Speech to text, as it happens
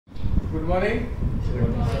Good morning.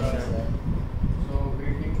 Good morning, sir. So,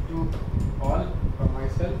 greeting to all from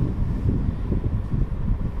myself.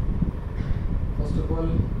 First of all,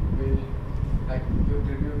 we'll like to give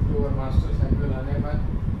tribute to our Master Samuel Hahnemann,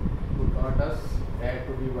 who taught us dare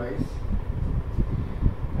to be wise.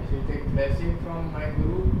 I shall take blessing from my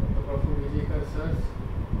Guru, the Professor Vijay sir,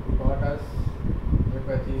 who taught us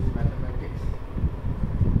homeopathy is mathematics.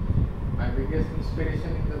 My biggest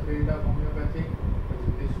inspiration in the field of homeopathy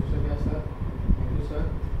is sir. Thank you, sir.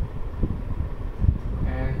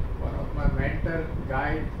 And one of my mentor,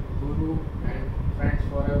 guide, guru, and friends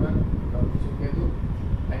forever, Dr. Suketu.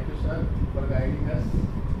 Thank you, sir, for guiding us.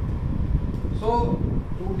 So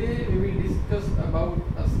today we will discuss about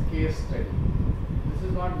a case study. This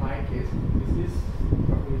is not my case. This is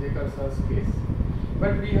Dr. Vijay sir's case.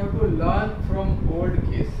 But we have to learn from old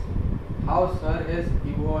case how sir has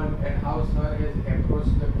evolved and how sir has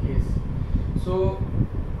approached the case. So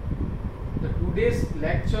the today's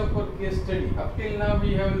lecture for case study, up till now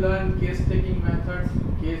we have learned case taking methods,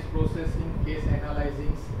 case processing, case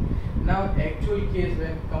analyzing. Now actual case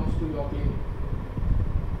when it comes to your clinic.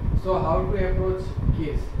 So how to approach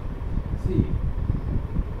case? See,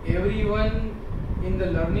 everyone in the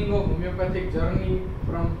learning of homeopathic journey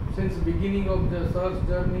from since beginning of the sir's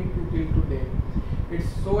journey to till today, it's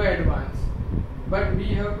so advanced. But we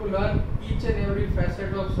have to learn each and every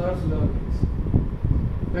facet of sir's learnings,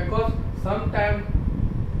 because sometimes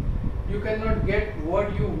you cannot get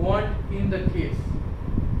what you want in the case.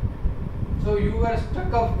 So you are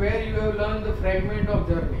stuck up where you have learned the fragment of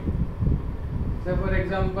journey. Say for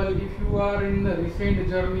example, if you are in the recent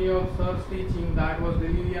journey of sir's teaching, that was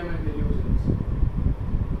delirium and delusions.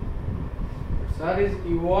 Sir is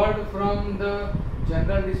evolved from the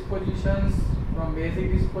general dispositions, from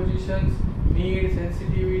basic dispositions, need,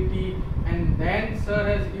 sensitivity, and then sir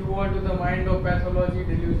has evolved to the mind of pathology,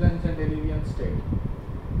 delusions and delirium state.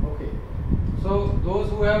 Okay. So those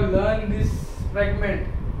who have learned this fragment,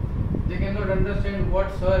 they cannot understand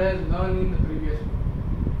what sir has learned in the previous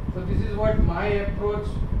one. So this is what my approach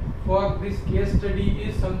for this case study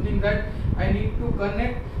is, something that I need to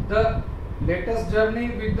connect the latest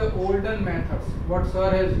journey with the olden methods, what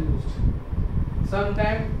sir has used.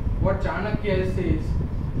 Sometimes what Chanakya says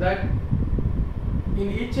that in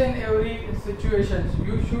each and every situations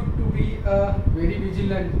you should to be very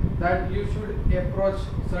vigilant, that you should approach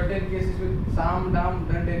certain cases with Sam, Dam,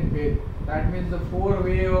 Dand and Ved. That means the 4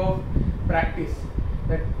 way of practice.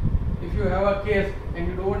 That if you have a case and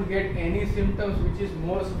you don't get any symptoms which is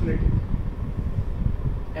more syphilitic,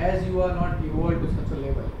 as you are not evolved to such a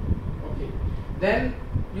level, okay, then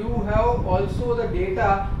you have also the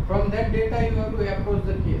data. From that data you have to approach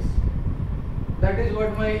the case. That is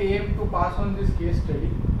what my aim to pass on this case study.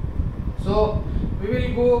 So we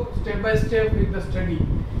will go step by step with the study,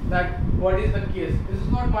 that what is the case. This is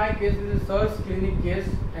not my case, this is sir's clinic case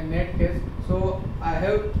and net case. So I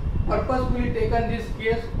have purposefully taken this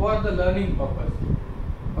case for the learning purpose.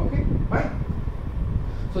 Okay, fine.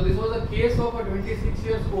 So this was a case of a 26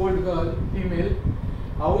 years old girl, female,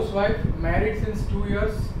 housewife, married since 2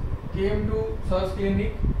 years, came to sir's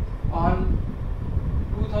clinic on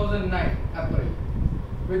 2009 April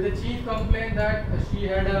with the chief complaint that she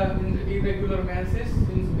had irregular menses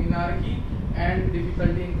since menarche and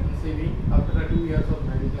difficulty in conceiving after 2 years of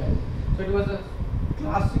medical life. So it was a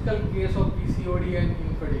classical case of PCOD and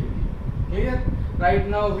infertility. Clear? Right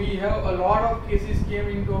now we have a lot of cases came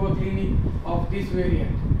into our clinic of this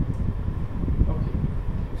variant.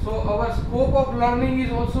 Okay. So our scope of learning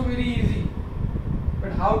is also very easy,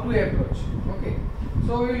 but how to approach? Okay.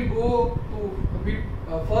 So we will go to a bit.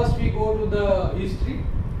 First we go to the history,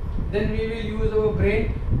 then we will use our brain,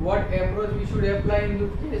 what approach we should apply in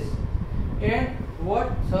this case and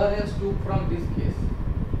what sir has took from this case,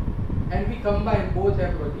 and we combine both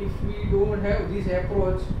approach. If we don't have this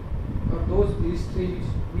approach or those histories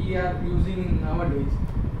we are using nowadays,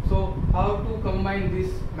 so how to combine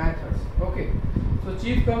these methods? Okay, so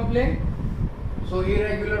chief complaint, so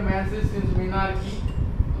irregular menses since menarche,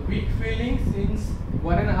 weak feeling since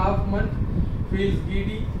 1.5 months, feels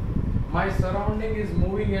giddy, my surrounding is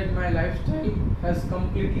moving as my lifestyle has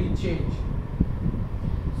completely changed.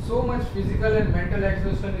 So much physical and mental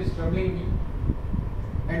exhaustion is troubling me.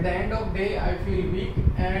 At the end of the day I feel weak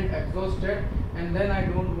and exhausted, and then I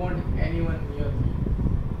don't want anyone near me.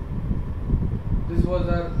 This was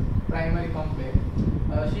her primary complaint.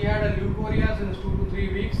 She had a leukorrhea since 2 to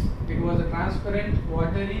 3 weeks. It was a transparent,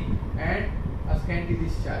 watery and a scanty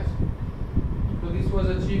discharge. So this was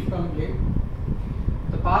a chief complaint.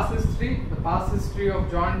 The past history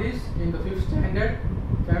of jaundice in the 5th standard,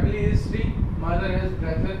 family history, mother has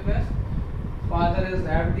breathlessness, father has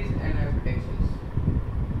diabetes and hypertension.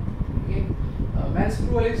 Okay,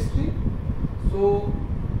 menstrual history. So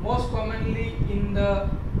most commonly in the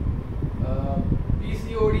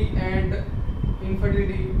PCOD and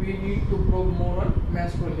infertility, we need to probe more on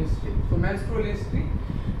menstrual history. So menstrual history.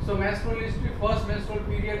 First menstrual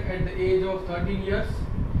period at the age of 13 years.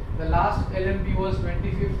 The last LMP was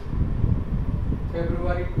 25th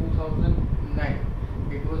February 2009.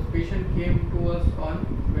 It was patient came to us on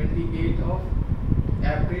 28th of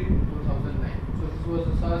April 2009. So this was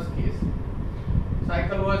the first case.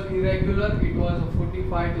 Cycle was irregular. It was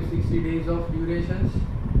 45 to 60 days of durations.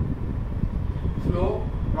 Flow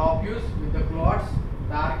profuse with the clots,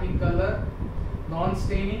 dark in color,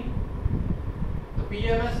 non-staining. The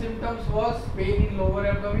PMS symptoms was pain in lower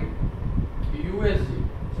abdomen, USG.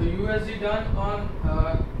 So USG done on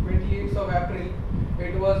 28th of April.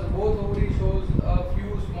 It was both ovary shows a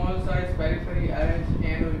few small size periphery arranged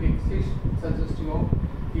aneurysmic cysts suggestive of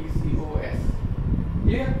PCOS.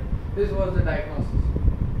 Here, this was the diagnosis.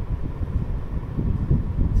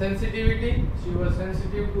 Sensitivity, she was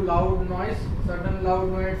sensitive to loud noise. Certain loud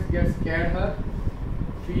noise gets scared her.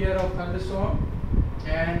 Fear of thunderstorm,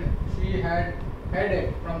 and she had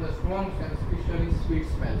headache from the strong and especially sweet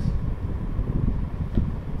smells.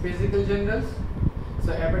 Physical generals.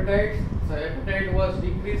 So appetite was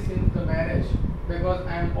decreased since the marriage because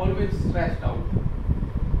I am always stressed out.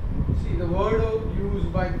 See the word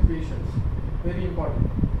used by the patients, very important.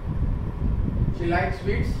 She likes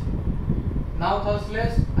sweets. Now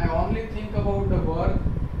thirstless, I only think about the work.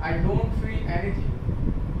 I don't feel anything.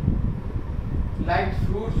 Liked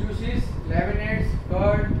fruit juices, lemonades,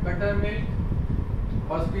 curd, buttermilk.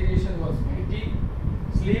 Perspiration was plenty.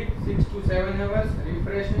 Sleep 6 to 7 hours,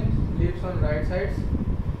 refreshing, sleeps on right sides.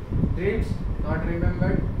 Dreams not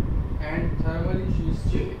remembered, and thermally she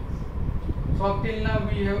is chilly. So up till now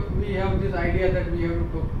we have this idea that we have to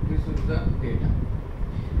talk this with the data.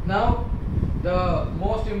 Now the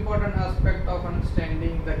most important aspect of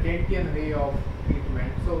understanding the Kantian way of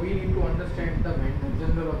treatment. So we need to understand the mental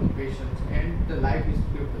general of the patients and the life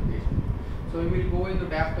history of the patient. So we will go into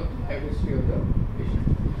depth of the life history of the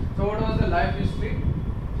patient. So what was the life history?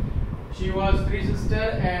 She was 3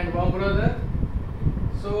 sisters and 1 brother.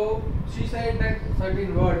 So she said that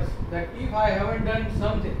certain words that if I haven't done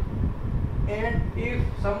something and if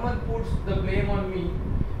someone puts the blame on me,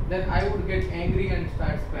 then I would get angry and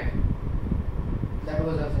start crying. That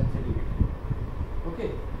was her sensitivity.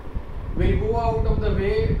 Okay. Will go out of the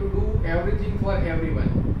way to do everything for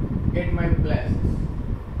everyone at my place.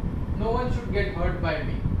 No one should get hurt by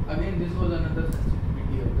me. Again, this was another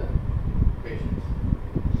sensitivity of the patients.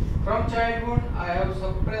 From childhood, I have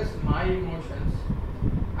suppressed my emotions.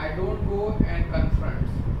 I don't go and confront.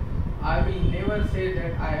 I will never say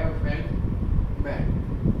that I have felt bad.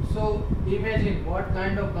 So imagine what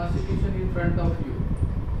kind of constitution in front of you.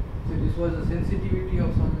 So this was a sensitivity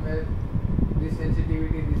of somewhere, this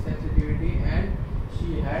sensitivity, and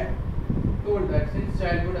she had told that since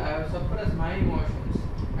childhood I have suppressed my emotions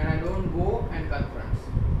and I don't go and confront.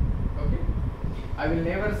 Okay, I will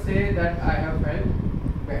never say that I have felt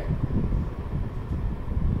bad.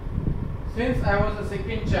 Since I was the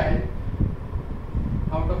second child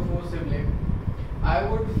out of 4 siblings, I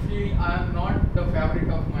would feel I am not the favorite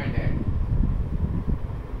of my dad.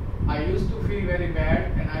 I used to feel very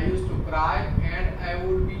bad and I used to cry, and I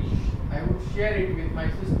would share it with my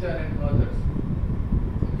sister and brothers.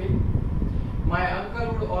 Okay, my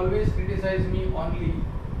uncle would always criticize me only,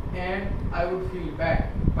 and I would feel bad.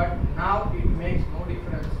 But now it makes no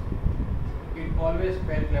difference. It always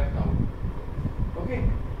felt left out. Okay,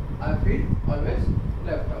 I feel always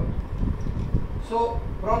left out. So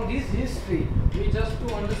from this history, we just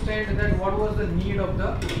to understand that what was the need of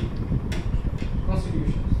the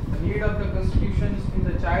constitutions. The need of the constitutions in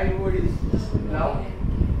the childhood is love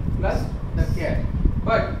plus the care.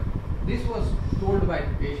 But this was told by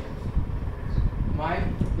the patients.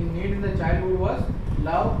 The need in the childhood was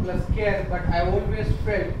love plus care, but I always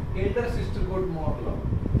felt elder sister got more love.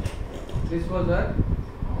 This was her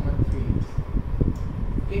common feeling.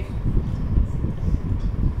 Okay.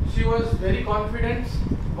 She was very confident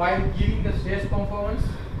while giving the stage performance.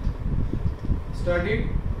 Studied,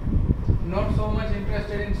 not so much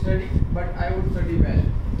interested in study, but I would study well.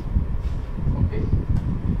 Okay.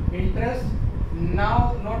 Interest,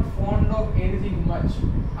 now not fond of anything much.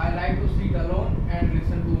 I like to sit alone and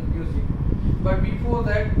listen to music. But before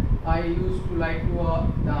that, I used to like to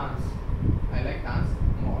dance. I like dance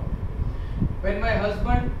more. When my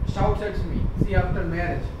husband shouts at me, see after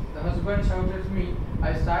marriage, the husband shouts at me,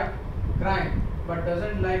 I start crying, but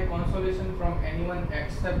doesn't like consolation from anyone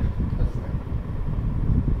except husband.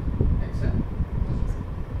 Except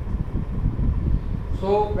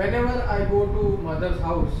So whenever I go to mother's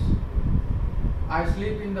house, I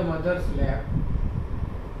sleep in the mother's lap,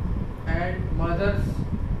 and mother's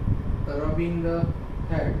rubbing the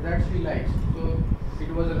head that she likes. So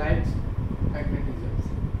it was a likes magnetism.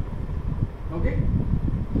 Okay.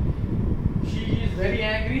 She is very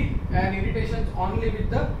angry and irritations only with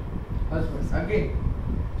the husband. Again,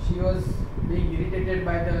 she was being irritated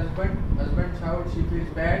by the husband. Husband shouts, she feels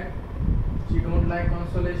bad. She don't like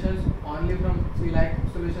consolations only from, she like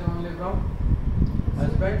consolation only from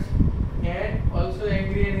husbands, and also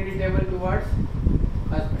angry and irritable towards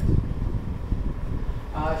husbands.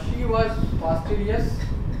 She was fastidious,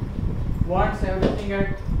 wants everything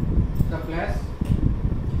at the flash.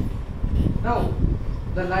 Now,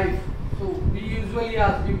 the life. So we usually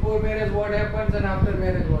ask before marriage what happens and after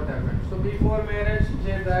marriage what happens. So before marriage, she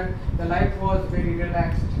said that the life was very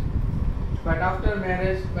relaxed. But after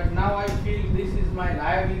marriage, but now I feel this is my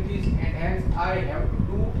liabilities and hence I have to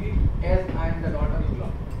do it as I am the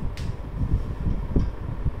daughter-in-law.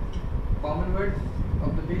 Common words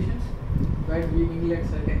of the patients, but we neglect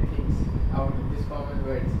certain things out of these common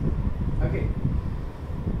words. Okay.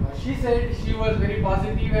 She said she was very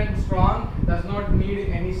positive and strong, does not need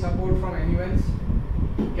any support from anyone,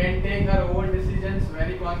 can take her own decisions,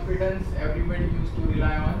 very confident, everybody used to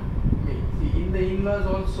rely on me. See, in the in-laws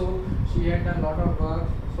also, she had done a lot of work,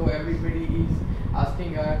 so everybody is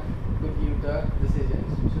asking her to give the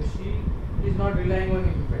decisions. So she is not relying on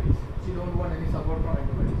anybody. She don't want any support from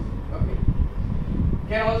anybody. Okay.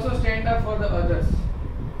 Can also stand up for the others.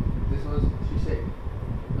 This was, she said.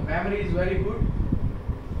 The memory is very good.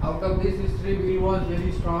 Out of this history, Will was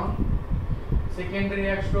very strong. Secondary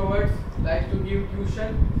extroverts like to give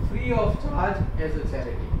tuition free of charge as a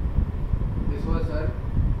charity. This was her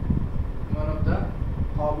one of the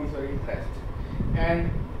hobbies or interest, and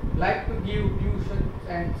like to give tuition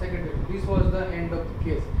and secondary. This was the end of the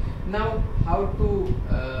case. Now, how to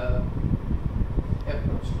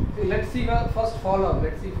approach? See, let's see first follow-up.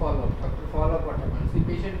 Let's see follow-up. After follow-up, what happens? The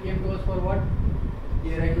patient came to us for what?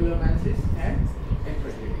 Irregular menses and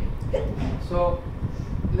infertility. So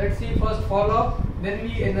let's see first follow-up, then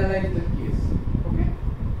we analyze the case. Okay.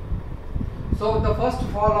 So the first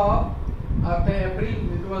follow-up after April,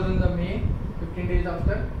 it was in the May, 15 days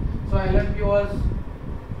after. So LMP was,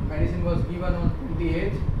 medicine was given on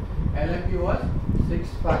 28th. LMP was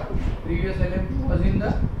 6-5. Previous LMP was in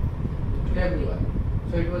the February.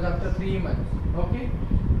 So it was after 3 months. Okay.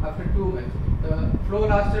 After 2 months. The flow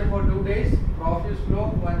lasted for 2 days. Profuse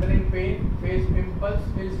flow, wandering pain, face pimples,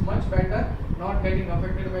 feels much better, not getting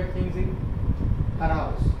affected by things in her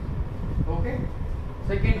house. Okay.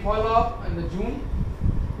 Second follow-up in the June,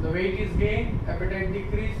 the weight is gained, appetite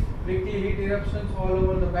decrease, prickly heat eruptions all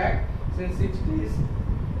over the back since 6 days.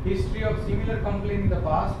 History of similar complaint in the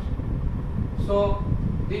past. So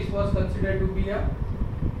this was considered to be a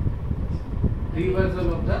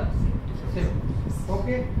reversal of the symptoms.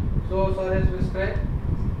 Okay. So sir has prescribed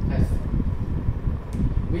yes.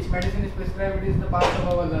 Which medicine is prescribed? It is the part of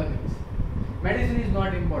our learnings. Medicine is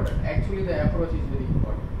not important. Actually, the approach is very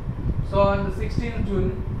important. So on the 16th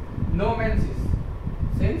June, no menses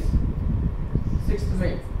since 6th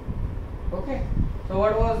May. Okay. So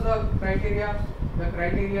what was the criteria? The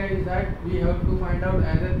criteria is that we have to find out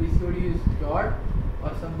either PCOD is cured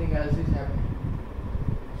or something else is happening.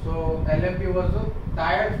 So LMP was a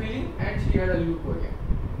tired feeling and she had a leukorrhea.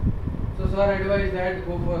 So sir advised that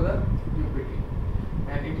go for the UPT,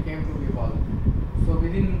 and it came to be positive. So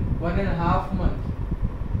within 1.5 months,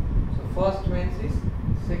 so first menses,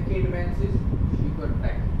 second menses, she got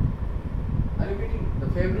pregnant. Are you getting? The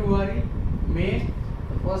February, May,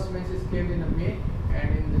 the first menses came in the May,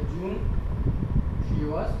 and in the June she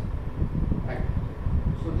was pregnant.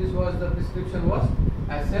 So this was the prescription was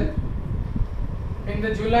SL. In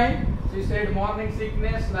the July, she said morning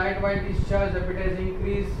sickness, light white discharge, appetite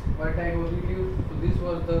increase, vertigo relief. So this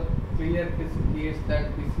was the clear case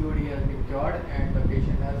that PCOD has been cured and the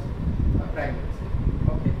patient has a pregnancy.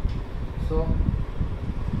 Okay. So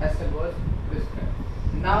SL was prescribed.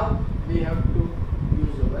 Now we have to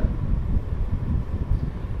use our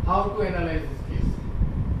how to analyze this case.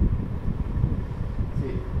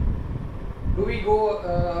 See, do we go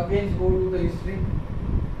again go to the history,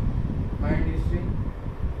 mind history?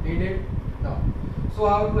 Needed? No. So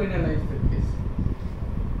how to analyze the case?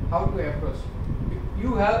 How to approach?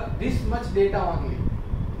 You have this much data only.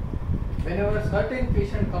 Whenever a certain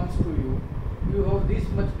patient comes to you, you have this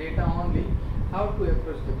much data only. How to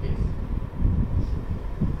approach the case?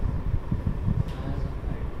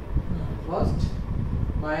 First,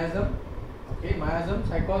 miasm. Okay, miasm,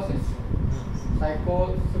 psychosis,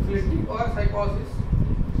 psychosyphilitic or psychosis.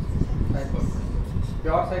 Psychosis.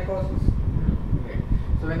 Pure psychosis? Great.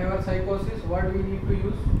 So whenever psychosis, what we need to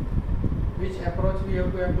use? Which approach we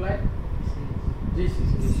have to apply?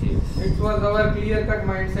 GCS. It was our clear-cut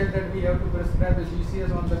mindset that we have to prescribe the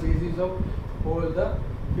GCS on the basis of all the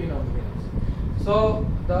phenomena. So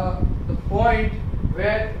the point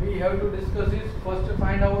where we have to discuss is first to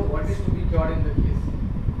find out what is to be cured in the case.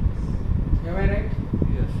 Am I right?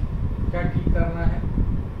 Yes. क्या ठीक करना है?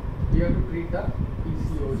 We have to treat the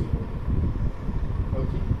PCOD.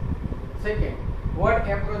 Okay. Second, what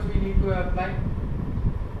approach we need to apply?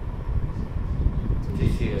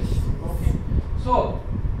 GCS. Okay. So,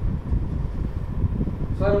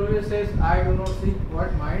 sir always says, I do not see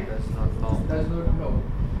what mind Does not know. does not know.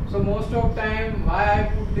 So most of time, why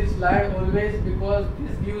I put this slide always, because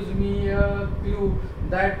this gives me a clue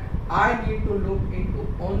that I need to look into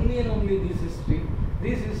only and only this history.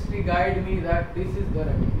 This history guide me that this is the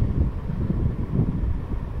remedy.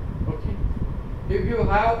 Okay. If you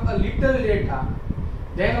have a little data,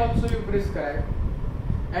 then also you prescribe.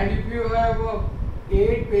 And if you have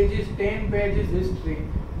 8 pages, 10 pages history,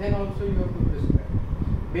 then also you have to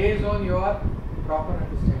prescribe based on your proper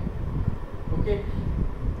understanding. Okay.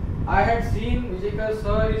 I had seen Vijay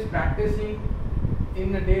sir is practicing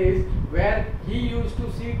in the days where he used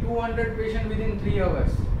to see 200 patients within 3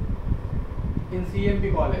 hours in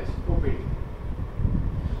CMP college, OPD.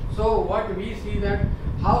 So what we see that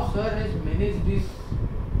how sir has managed this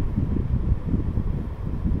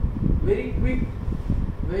very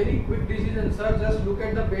quick decision. Sir just look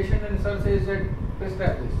at the patient and sir says that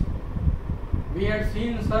prescribe this. We had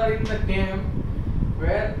seen sir in the camp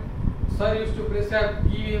where sir used to prescribe,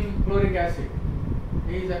 give him chloric acid.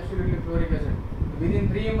 He is absolutely chloric acid. Within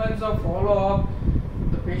 3 months of follow-up,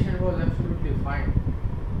 the patient was absolutely fine.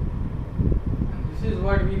 And this is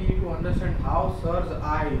what we need to understand, how sir's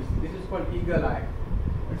eyes, this is called eagle eye.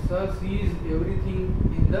 But sir sees everything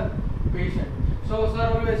in the patient. So sir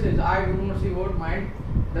always says, I do not see what mind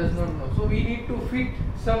does not know. So we need to fit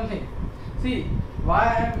something. See, why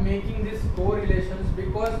I am making these correlations,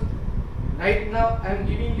 because right now I am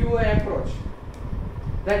giving you an approach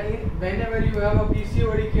that whenever you have a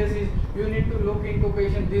PCOD cases, you need to look into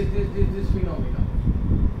patient this phenomena.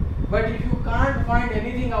 But if you can't find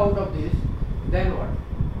anything out of this, then what?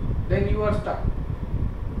 Then you are stuck.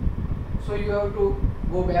 So you have to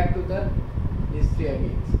go back to the history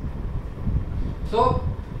again. So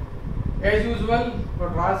as usual,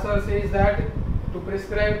 what Raj sir says that to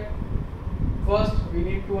prescribe, first we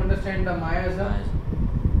need to understand the miasm.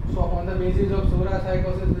 So on the basis of Sura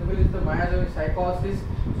psychosis, this is the miasmic psychosis.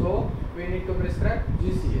 So we need to prescribe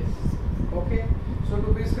GCS. Okay. So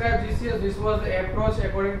to prescribe GCS, this was the approach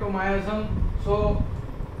according to miasm. So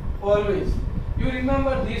always you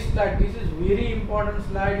remember this slide. This is very important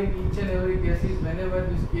slide in each and every cases whenever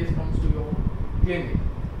this case comes to your clinic.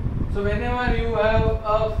 So whenever you have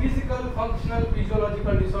a physical, functional,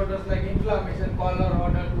 physiological disorders like inflammation, collar,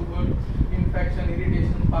 odor, tuber, infection,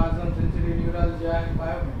 irritation, spasm, sensitive neuralgia, and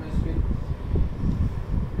biochemistry,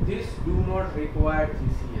 this do not require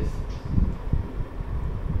GCS.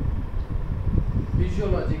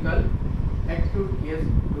 Physiological acute case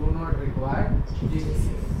do not require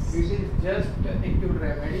GCS. It is just acute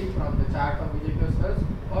remedy from the chart of Vijay search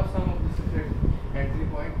or some of the secret entry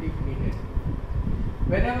point if needed.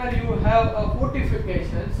 Whenever you have a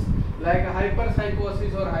fortifications like a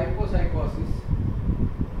hyperpsychosis or hypopsychosis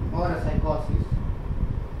or a psychosis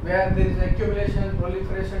where there is accumulation,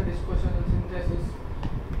 proliferation, dispersion and synthesis,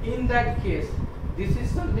 in that case this is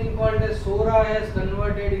something called as Sora has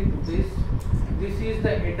converted into this. This is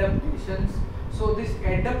the adaptations. So these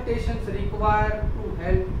adaptations require to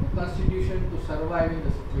help the constitution to survive in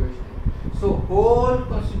the situation. So whole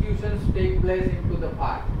constitutions take place into the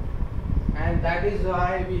part, and that is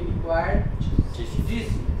why we require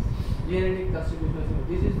GCS, genetic constitution.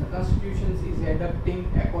 This is the constitutions is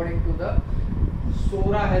adapting according to the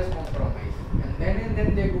Sora has compromised, and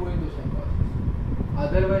then they go into psychosis.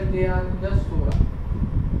 Otherwise they are just Sora.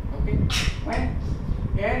 Okay, fine.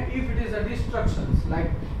 And if it is a destructions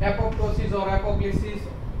like apoptosis or apoplesis,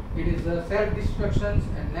 it is the self-destructions,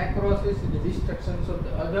 and necrosis is the destructions of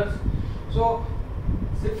the others. So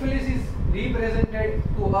syphilis is represented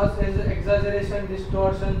to us as exaggeration,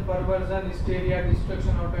 distortion, perversion, hysteria,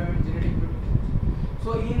 destruction, autoimmune, genetic mutations.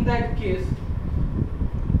 So in that case,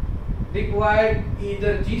 required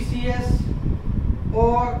either GCS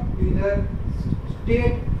or either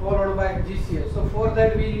state followed by GCS. So for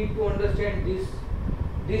that we need to understand this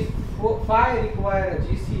 5 require a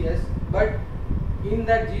GCS, but in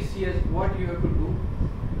that GCS what you have to do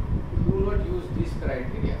not use this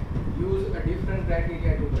criteria, use a different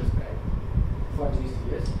criteria to prescribe for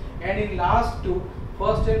GCS. And in last 2,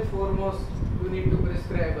 first and foremost, you need to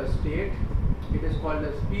prescribe a state. It is called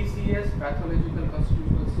as PCS, pathological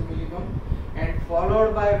constitutional similibum, and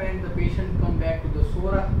followed by, when the patient come back to the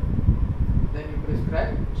SORA, then you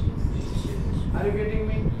prescribe GCS. Are you getting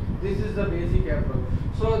me? This is the basic approach.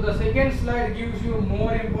 So the second slide gives you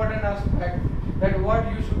more important aspect, that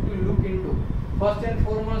what you should to look into. First and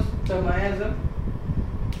foremost, the miasm.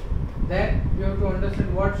 Then you have to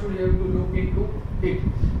understand what should you have to look into it.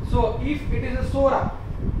 So if it is a SORA,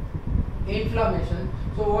 inflammation,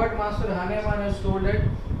 so what Master Hahnemann has told it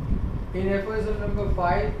in aphorism number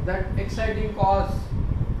 5, that exciting cause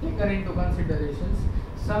taken into considerations.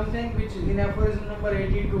 Something which in aphorism number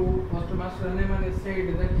 82, Master Hahnemann has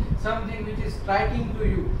said that something which is striking to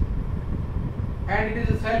you and it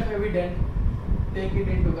is self-evident, take it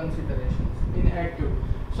into considerations in acute.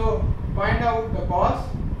 So find out the cause,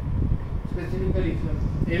 specifically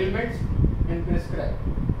ailments, and prescribe.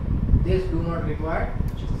 This do not require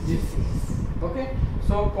GCS. Okay,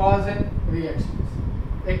 so cause and reactions.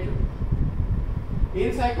 Acute.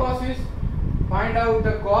 In psychosis, find out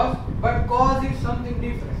the cause, but cause is something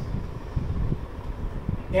different.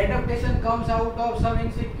 Adaptation comes out of some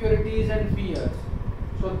insecurities and fears.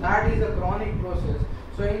 So that is a chronic process.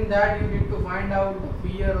 So in that you need to find out the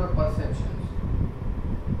fear or perceptions.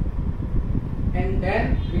 And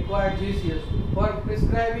then require GCS. For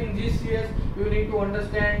prescribing GCS, you need to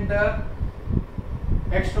understand the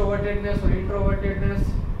extrovertedness or introvertedness,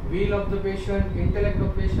 will of the patient, intellect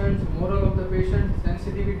of patient, moral of the patient,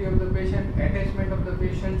 sensitivity of the patient, attachment of the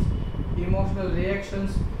patient, emotional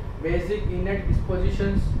reactions, basic innate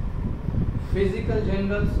dispositions, physical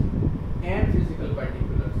generals, and physical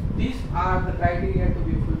particulars. These are the criteria to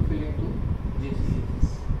be fulfilled into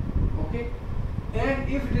GCS. Okay? And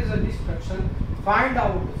if it is a destruction, find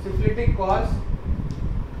out the syphilitic cause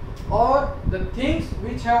or the things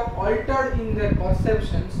which have altered in their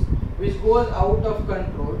perceptions, which goes out of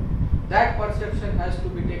control. That perception has to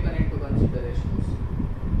be taken into considerations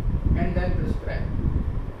and then prescribed.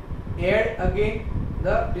 Add again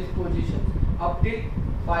the dispositions up till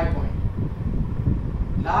 5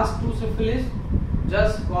 points. Last two syphilis,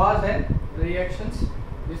 just cause and reactions.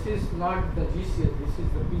 This is not the GCS, this is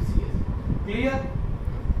the PCS. Clear?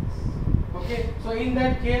 Okay, so in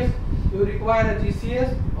that case, you require a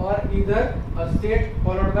GCS or either a state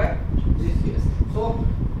followed by GCS. So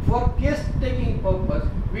for case taking purpose,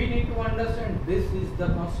 we need to understand this is the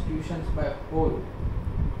constitutions by whole.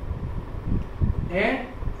 And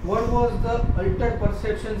what was the altered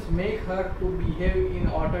perceptions make her to behave in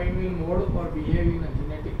autoimmune mode or behave in a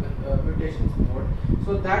genetic mutations mode.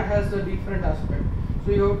 So that has a different aspect.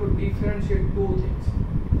 So you have to differentiate two things.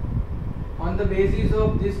 On the basis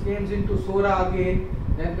of this comes into SORA again,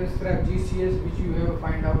 then prescribe GCS, which you have to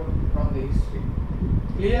find out from the history.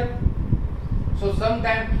 Clear? So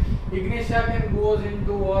sometime Ignatia can goes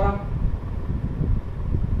into aurum,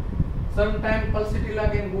 sometime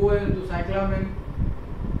pulsatilla can go into cyclamen,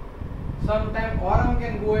 sometime aurum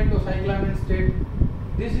can go into cyclamen state.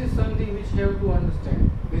 This is something which you have to understand.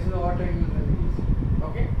 This is autoimmune disease.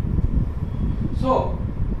 Okay? So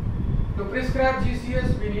to prescribe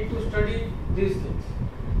GCS, we need to study these things.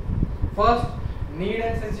 First, need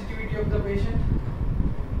and sensitivity of the patient.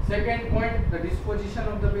 Second point, the disposition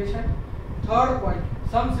of the patient. Third point,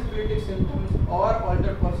 some syphilitic symptoms or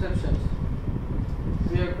altered perceptions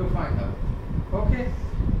we have to find out. Okay,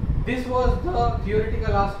 this was the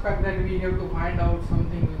theoretical aspect, that we have to find out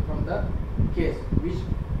something from the case,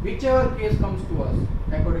 whichever case comes to us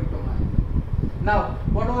according to mine. Now,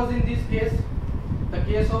 what was in this case? The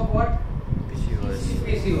case of what?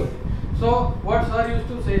 PCOD. So what sir used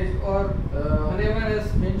to say, or Hahnemann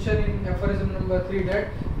has mentioned in aphorism number 3, that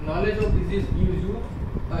knowledge of disease gives you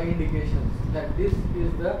indications, that this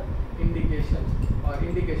is the indications or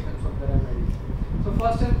indications of the remedy. So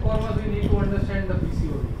first and foremost, we need to understand the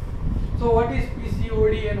PCOD. So what is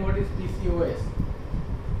PCOD and what is PCOS?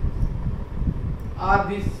 Are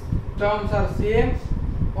these terms are same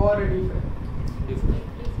or different? Different.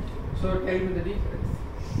 So tell me the difference.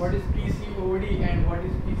 What is PCOD and what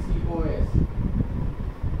is PCOS?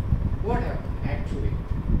 What happened actually?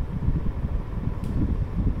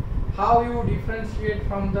 How you differentiate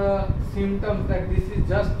from the symptoms that this is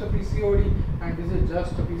just a PCOD and this is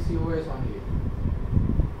just a PCOS only?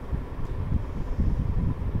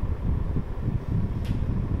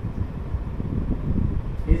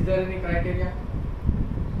 Is there any criteria?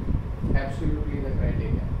 Absolutely the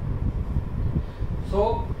criteria.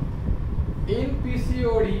 So in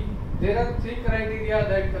PCOD, there are 3 criteria,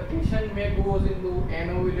 that the patient may goes into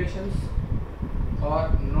anovulations or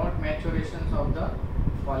not maturations of the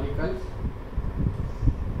follicles.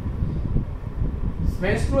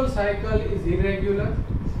 menstrual cycle is irregular,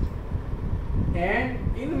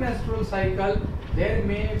 and in menstrual cycle there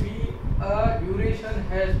may be a duration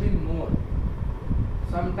has been more.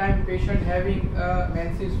 Sometimes patient having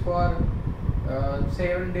menses for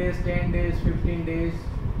 7 days, 10 days, 15 days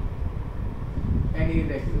and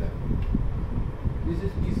irregular. This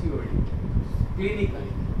is PCOD.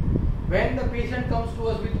 Clinically, when the patient comes to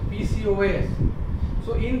us with PCOS,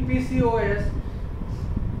 so in PCOS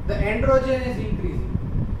the androgen is increasing.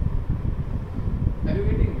 Are you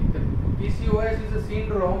getting me? The PCOS is a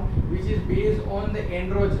syndrome which is based on the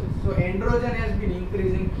androgen. So androgen has been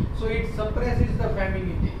increasing, so it suppresses the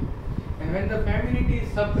femininity. And when the femininity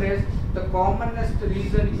is suppressed, the commonest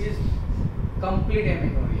reason is complete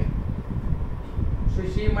amenorrhea. So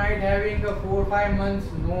she might having a 4-5 months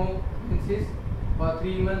no menses, or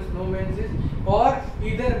 3 months no menses, or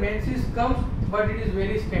either menses comes but it is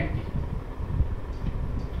very scanty.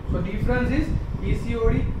 So difference is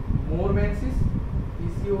PCOD more menses,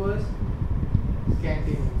 PCOS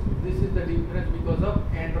scanty menses. This is the difference because of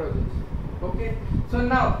androgens. Okay. So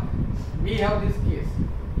now we have this case.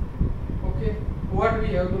 Okay. What we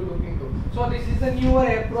have to look into. So this is the newer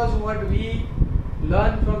approach what we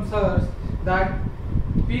learn from sirs, that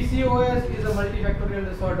PCOS is a multifactorial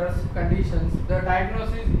disorders conditions. The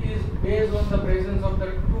diagnosis is based on the presence of the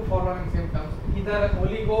two following symptoms, either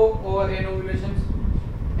oligo or anovulations,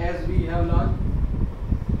 as we have learned.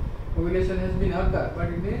 Ovulation has been occurred, but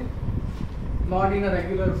it is not in a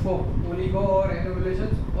regular form, oligo or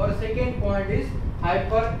anovulations. Or second point is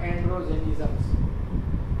hyperandrogenism.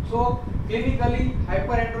 So clinically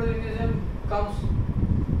hyperandrogenism comes,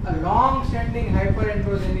 a long-standing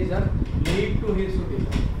hyperandrogenism lead to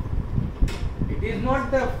hirsutism. It is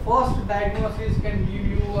not the first diagnosis can give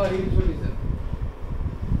you a hirsutism,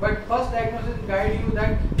 but first diagnosis guide you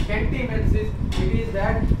that scanty menses. It is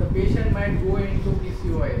that the patient might go into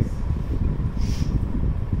PCOS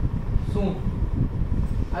soon.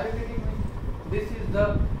 Are you getting me? This is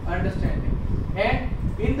the understanding. And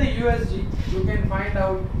in the USG, you can find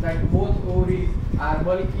out that both ovaries are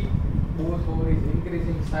bulky, both ovaries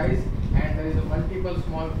increasing size, and there is a multiple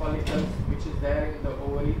small follicles which is there in the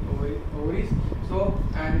ovaries. So,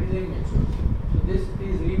 and it is immature. So this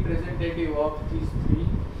is representative of these three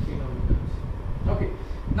phenomena. Okay.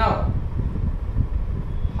 Now,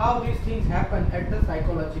 how these things happen at the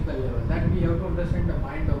psychological level, that we have to understand the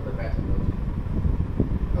mind of the pathology.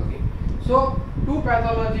 Okay. So, two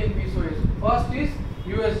pathology in PCOS. First is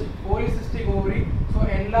USG, polycystic ovary. So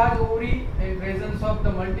enlarged ovary in presence of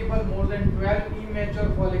the multiple more than 12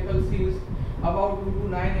 immature follicle cells about 2 to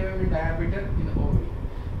 9 mm in diameter in the ovary.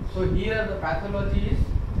 So here the pathology is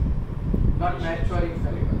not maturing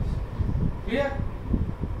follicles. Clear?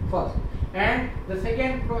 First. And the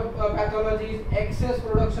second pathology is excess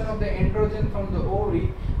production of the androgen from the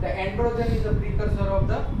ovary. The androgen is a precursor of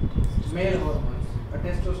the male hormones,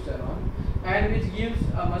 testosterone, and which gives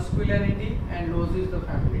a masculinity and loses the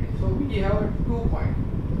femininity. So we have 2 points.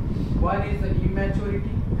 One is the immaturity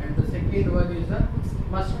and the second one is the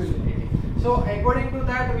masculinity. So according to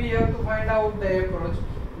that we have to find out the approach,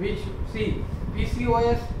 which see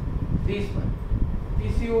PCOS this one,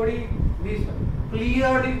 PCOD this one.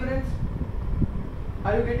 Clear difference?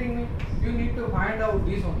 Are you getting me? You need to find out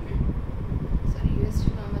this only. Sorry,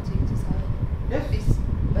 USG normal changes are. Yes. This,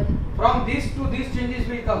 but from this to these changes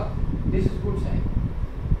will come. This is good sign.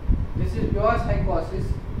 This is pure psychosis.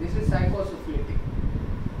 This is psychosyphilitic.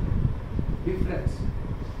 Difference.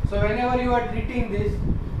 So whenever you are treating this,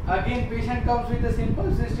 again patient comes with a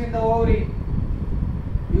simple cyst in the ovary.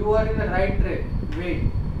 You are in the right track. Wait.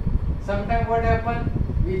 Sometimes what happen?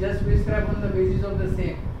 We just prescribe on the basis of the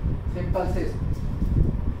same simple cyst.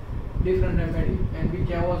 Different remedy, and we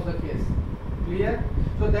chaos the case. Clear?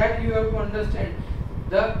 So that you have to understand.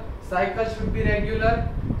 The cycle should be regular.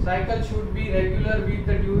 Cycle should be regular with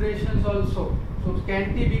the durations also. So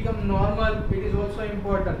scanty become normal. It is also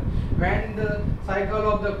important. When the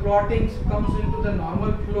cycle of the clottings comes into the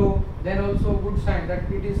normal flow, then also good sign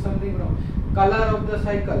that it is something wrong. Color of the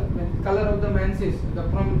cycle, when color of the menses,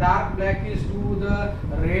 from dark blackish to the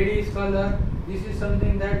reddish color, this is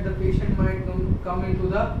something that the patient might come into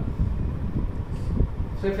the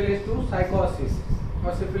syphilis to psychosis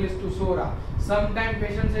or syphilis to SORA. Sometimes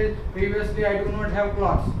patient says, previously I do not have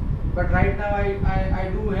clots, but right now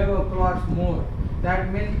I do have a clots more.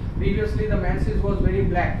 That means previously the menses was very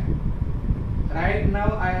black. Right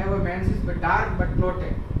now I have a menses but dark but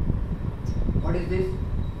clotted. What is this?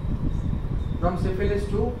 From syphilis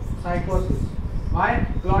to psychosis. Why?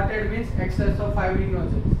 Clotted means excess of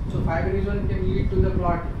fibrinogen. So fibrinogen can lead to the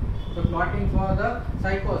clotting. So clotting for the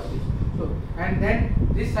psychosis. So So, and then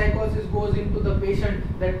this psychosis goes into the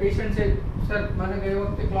patient. That patient says, "Sir, મને ગઈ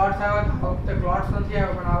વખતે ક્લોટ્સ આવ્યા હતા, આ વખતે ક્લોટ્સ નથી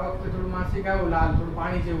આવ્યા, પણ આ વખતે થોડું માસિક આવ્યું, લાલ, થોડું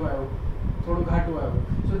પાણી જેવું આવ્યું, થોડું ઘાટું આવ્યું."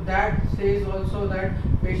 So that says also that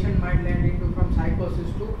patient might land into from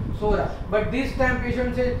psychosis to SORA. But this time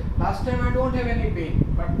patient says, "Last time I don't have any pain,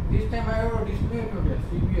 but this time I have a dyspnea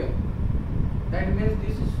severe." That means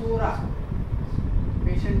this is SORA.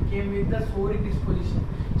 Patient came with the soric disposition.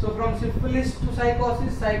 So from syphilis to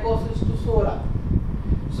psychosis, psychosis to SORA.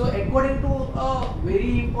 So according to a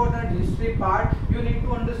very important history part, you need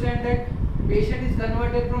to understand that patient is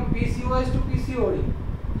converted from PCOS to PCOD.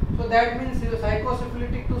 So that means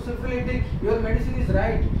psychosyphilitic to syphilitic, your medicine is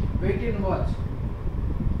right. Wait and watch.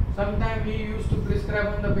 Sometimes we used to prescribe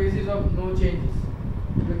on the basis of no changes,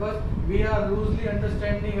 because we are loosely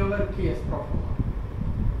understanding our case proper.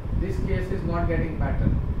 This case is not getting better.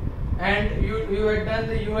 And you had done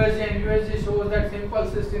the USG, and USG shows that simple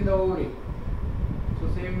cyst in the ovary. So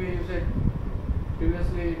same way you said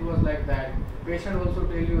previously it was like that. Patient also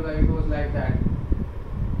tell you that it was like that.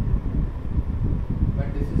 But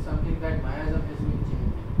this is something that miasm has been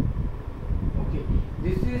changing. Okay,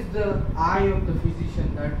 this is the eye of the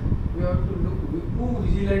physician, that we have to look too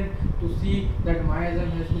vigilant to see that miasm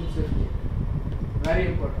has been shifted. Very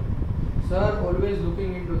important. Sir always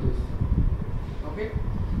looking into this. Okay,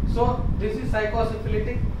 so this is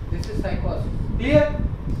psychosyphilitic, this is psychosis. Clear?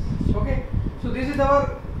 Okay, so this is our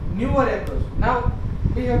newer approach. Now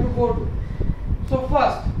we have to go to, so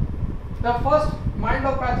first, the first mind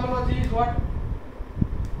of pathology is what?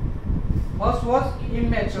 First was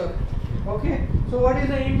immature. Okay, so what is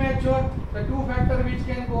the immature? The two factors which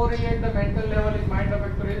can correlate the mental level is mind of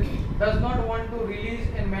pathology. Does not want to release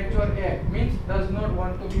a mature egg, means does not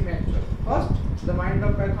want to be mature. First, the mind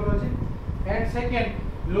of pathology. And second,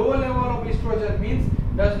 low level of estrogen, means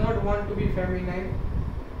does not want to be feminine.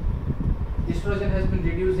 Estrogen has been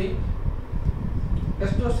reducing,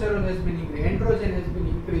 testosterone has been increasing, androgen has been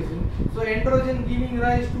increasing. So androgen giving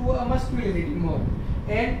rise to a masculinity more,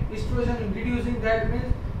 and estrogen reducing, that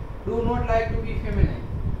means do not like to be feminine.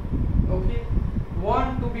 Okay,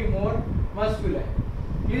 want to be more masculine.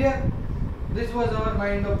 Clear? This was our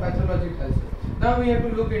mind of pathology also. Now we have to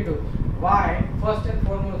look into why. First and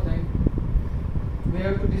foremost thing, we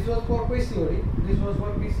have to, this was for PCOD, this was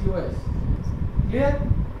for PCOS. Clear?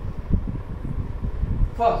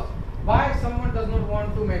 First, why someone does not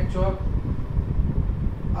want to mature?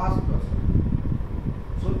 Ask person.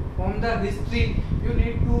 So from the history, you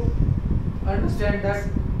need to understand that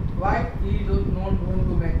why he does not want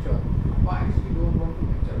to mature, why she don't want to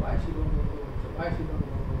mature, why she don't want to mature, why she don't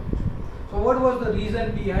want to mature. So what was the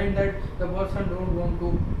reason behind that the person don't want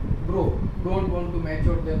to grow, don't want to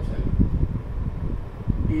mature themselves?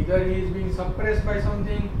 Either he is being suppressed by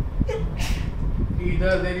something,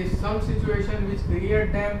 either there is some situation which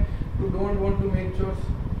create them to don't want to mature,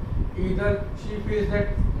 either she feels that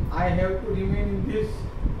I have to remain in this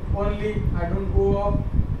only, I don't go up,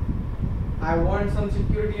 I want some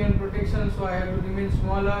security and protection, so I have to remain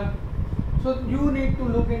smaller. So you need to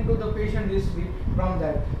look into the patient history from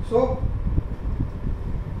that. So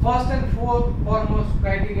first and foremost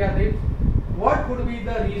criteria is, what could be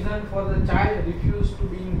the reason for the child refused to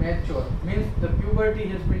being mature, means the puberty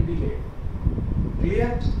has been delayed.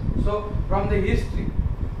 Clear? So from the history,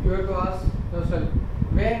 you have to ask yourself,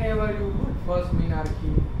 whenever you put first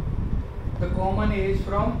menarche, the common age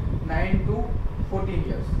from 9 to 14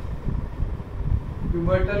 years.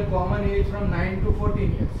 Pubertal common age from 9 to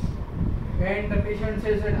 14 years. And the patient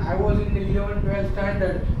says that I was in the 11-12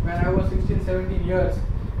 standard when I was 16-17 years,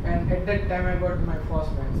 and at that time I got my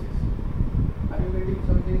first menses. Are you getting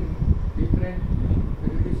something different?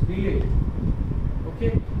 But it is delayed. Okay,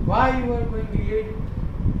 why you are going delayed?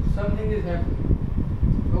 Something is happening.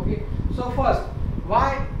 Okay, so first,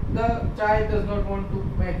 why the child does not want to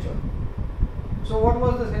mature? So what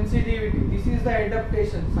was the sensitivity? This is the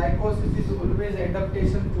adaptation. Psychosis is always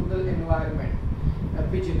adaptation to the environment.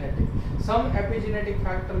 Epigenetic. Some epigenetic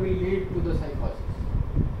factor will lead to the psychosis.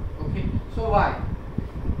 Okay, so why?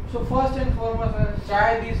 So first and foremost, a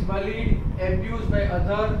child is bullied, abused by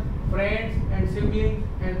other friends and siblings,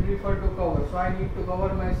 and prefer to cover. So I need to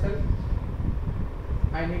cover myself.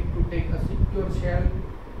 I need to take a secure shell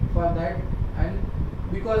for that, and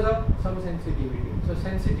because of some sensitivity. So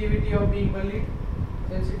sensitivity of being bullied,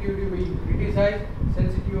 sensitivity of being criticized,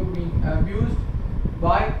 sensitivity of being abused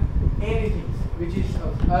by anything which is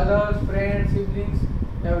of others, friends, siblings,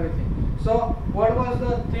 everything. So what was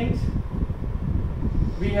the things?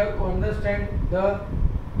 We have to understand the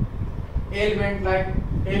ailment, like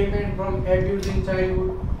ailment from abuse in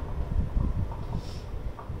childhood.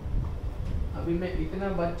 अभी मैं इतना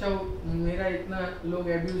बच्चा हूँ, मेरा इतना लोग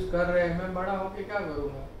abuse कर रहे हैं, मैं बड़ा होके क्या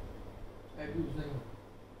करूँगा? एब्यूज नहीं,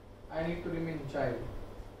 I need to remain child.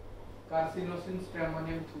 Carcinosis,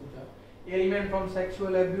 Stramonium thuja. Ailment from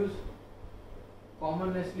sexual abuse,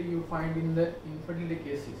 commonly you find in the infertility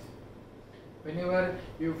cases. Whenever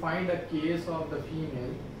you find a case of the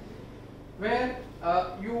female where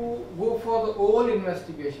you go for the all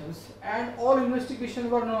investigations and all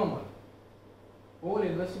investigations were normal. All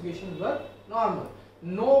investigations were normal.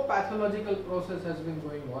 No pathological process has been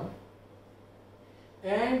going on.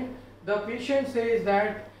 And the patient says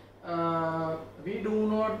that we do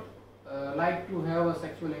not like to have a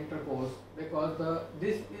sexual intercourse because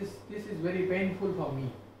this is very painful for me.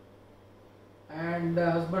 And the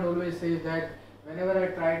husband always says that whenever I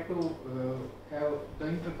try to have the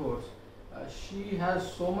intercourse, she has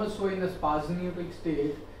so much so in a spasmodic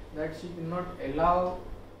state that she cannot allow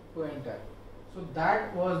to enter. So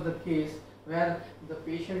that was the case where the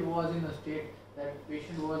patient was in a state that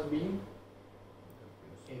patient was being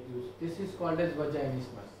abused. This is called as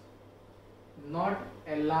vaginismus. Not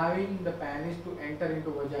allowing the penis to enter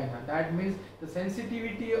into vagina. That means the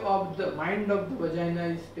sensitivity of the mind of the vagina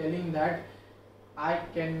is telling that I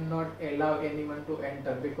cannot allow anyone to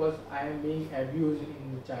enter because I am being abused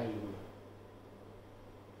in childhood.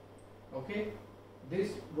 Okay, this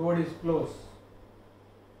road is closed.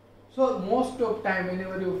 So most of time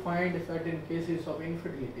whenever you find certain cases of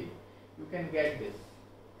infertility, you can get this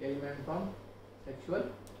ailment from sexual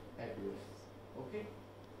abuse. Okay,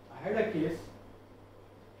 I had a case.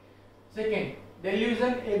 Second,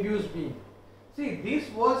 delusion, abuse being. See, this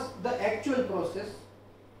was the actual process,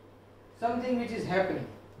 something which is happening.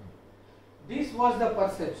 This was the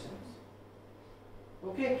perceptions.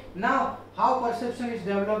 Okay, now how perception is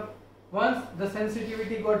developed? Once the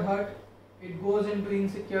sensitivity got hurt, it goes into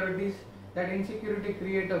insecurities. That insecurity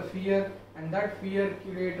create a fear, and that fear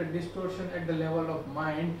create a distortion at the level of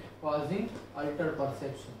mind, causing altered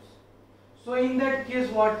perceptions. So in that case,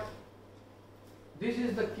 what? This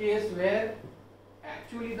is the case where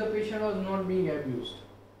actually the patient was not being abused,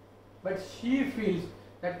 but she feels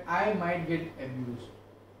that I might get abused.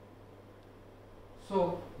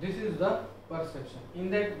 So this is the perception. In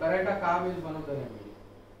that, Barata Carb is one of the remedy.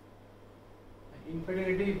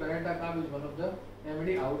 Infertility, Barata Carb is one of the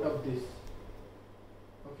remedy out of this.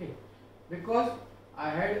 Okay, because I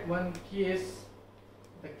had one case.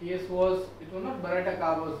 The case was, it was not Barata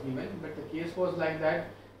Carb was given, but the case was like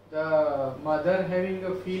that. The mother having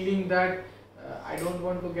a feeling that I don't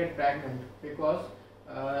want to get pregnant because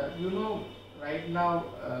right now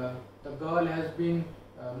the girl has been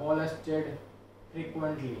molested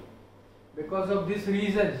frequently. Because of this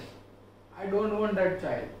reason, I don't want that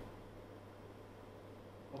child.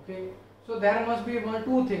 Okay, so there must be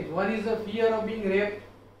two things. One is the fear of being raped,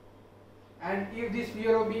 and if this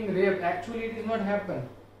fear of being raped, actually it is not happened,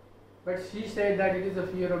 but she said that it is the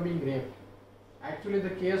fear of being raped. Actually the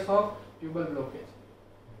case of tubal blockage.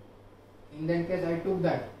 In that case I took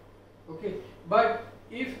that. Okay, but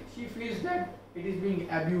if she feels that it is being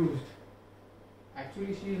abused,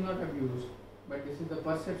 actually she is not abused, but this is the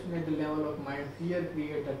perception at the level of mind, fear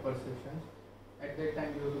created perceptions. At that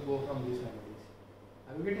time you have to go from these remedies.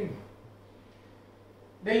 Are you getting it?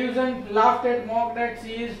 Delusion, laughed at, mocked at,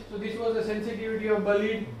 seized. So this was the sensitivity of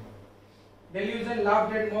bullied. Delusion,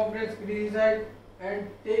 laughed at, mocked at, criticized, and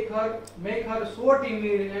make her so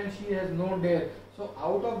timid, and she has no dare. So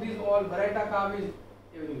out of this all, Barata Carb is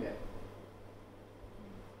everywhere.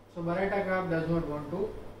 So Barata Carb does not want to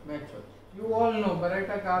mature. You all know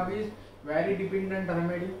Barata Carb is very dependent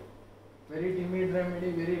remedy, very timid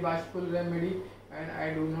remedy, very bashful remedy, and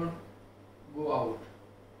I do not go out.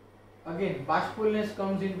 Again, bashfulness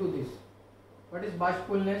comes into this. What is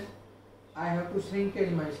bashfulness? I have to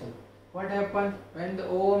shrinkage myself. What happens when the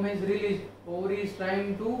ovum is released? Ovary is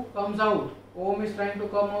trying to comes out. Ovum is trying to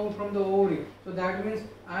come out from the ovary. So that means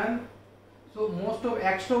so most of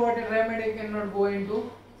extroverted remedy cannot go into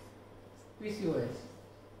PCOS.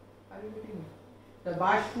 Are you getting me? The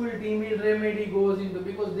bashful timid remedy goes into,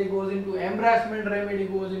 because they goes into embarrassment remedy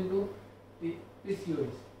goes into the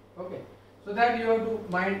PCOS. Okay. So that you have to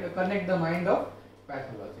connect the mind of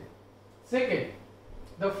pathology. Second,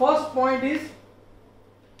 the first point is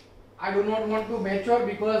I do not want to mature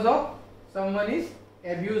because of someone is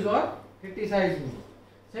abuse or criticize me.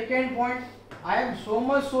 Second point, I am so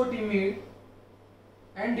much so timid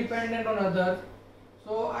and dependent on others.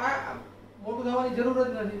 So I don't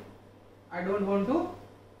want to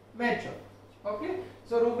mature. Okay.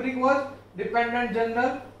 So rubric was dependent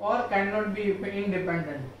general or cannot be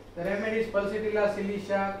independent. The remedy is Pulsatilla,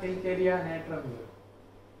 Silicia, Calcarea, Natrum.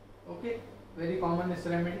 Okay. Very common is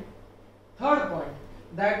remedy. third point,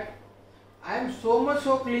 that I am so much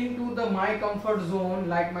so cling to the my comfort zone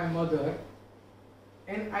like my mother,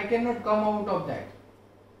 and I cannot come out of that.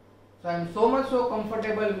 So I am so much so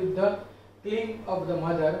comfortable with the cling of the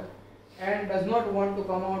mother and does not want to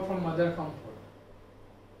come out from mother comfort.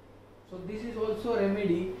 So this is also a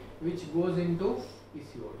remedy which goes into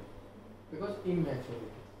PCOD because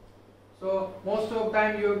immaturity. So most of the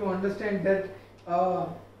time you have to understand that a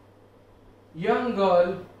young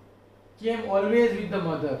girl came always with the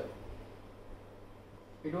mother.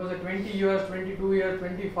 It was a 20 years, 22 years,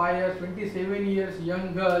 25 years, 27 years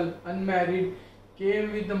young girl, unmarried,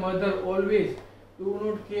 came with the mother always. Do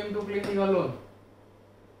not came to clinic alone.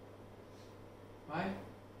 Why?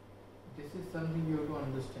 This is something you have to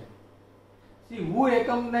understand. See, who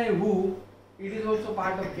accompany who, it is also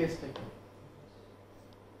part of case taking.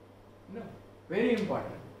 No, very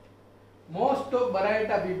important. Most of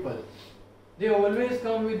Baraita people, they always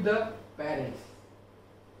come with the parents.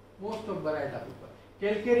 Most of Baraita people.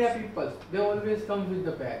 Calcarea people, they always come with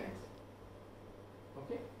the parents.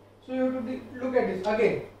 Okay? So you have to look at this.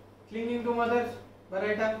 Again, clinging to mothers,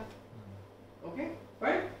 Baraita. Okay?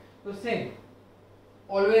 Fine? So same.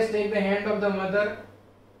 Always take the hand of the mother.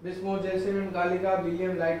 Bismuth, Jessamine, Gallica,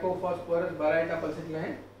 William, Lyco, Phosphorus, Baraita, Pulsatilla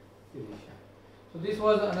and Silicia. So this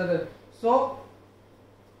was another. So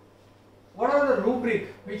what are the rubric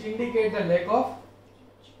which indicate the lack of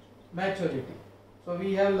maturity? So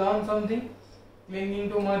we have learned something. Clinging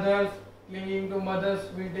to mothers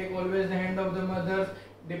will take always the hand of the mothers.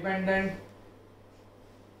 Dependent,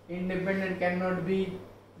 independent cannot be.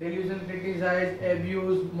 Delusion, criticized,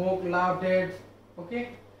 abused, mocked, laughed at. Okay.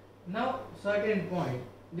 Now certain point,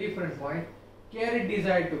 different point. Carried,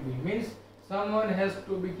 desired to be means someone has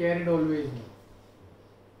to be carried always me.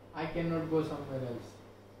 I cannot go somewhere else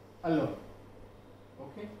alone.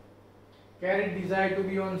 Okay. Carried, desired to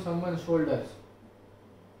be on someone's shoulders.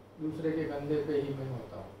 दूसरे के कंधे पे ही मैं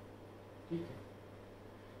होता हूँ. ठीक है.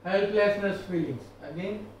 Helplessness feelings.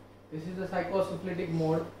 Again, this is the psychosyphilitic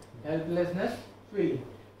mode. Helplessness feeling.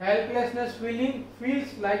 Helplessness feeling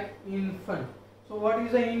feels like infant. So what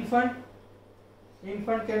is an infant?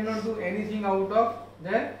 Infant cannot do anything out of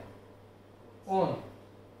their own.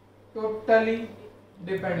 Totally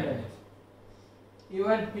dependent.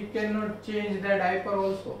 Even he cannot change their diaper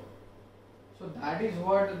also. So that is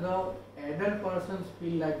what the adult persons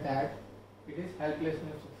feel like that. It is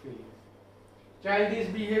helplessness of feelings. Childish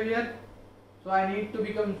behavior. So I need to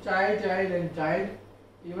become child and child.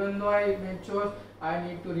 Even though I mature, I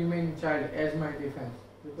need to remain child as my defense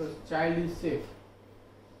because child is safe.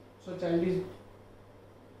 So childish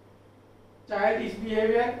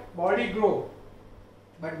behavior, body grow,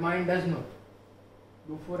 but mind does not.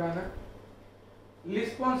 Dufurana.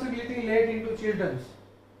 Responsibility laid into children's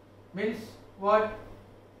means what?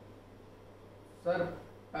 Sir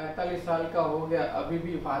 45 साल का हो गया अभी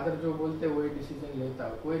भी father जो बोलते वही decision लेता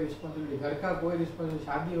है. कोई रिस्पॉन्सिबिलिटी घर का, कोई रिस्पॉन्सिबिलिटी,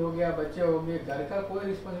 शादी हो गया, बच्चे हो गए, घर का कोई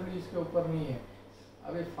रिस्पॉन्सिबिलिटी इसके ऊपर नहीं है.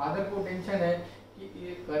 अभी फादर को टेंशन है कि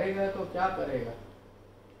ये करेगा तो क्या करेगा.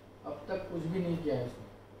 अब तक कुछ भी नहीं किया है इसने.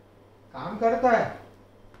 काम करता है,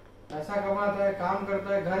 पैसा कमाता है, काम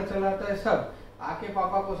करता है, घर चलाता है, सब आके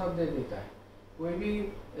पापा को सब दे देता है. कोई भी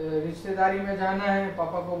रिश्तेदारी में जाना है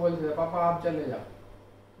पापा को बोल देता है पापा आप चले जाओ,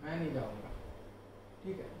 मैं नहीं जाऊंगा.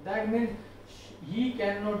 ठीक है. That means he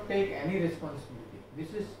can not take any responsibility.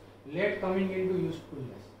 This is late coming into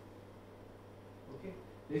usefulness. Okay.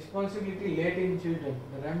 Responsibility late in children.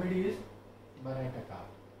 The remedy is Baraita cow.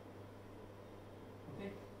 Okay.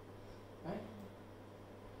 Right.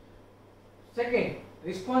 Second,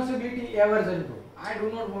 responsibility aversion to. I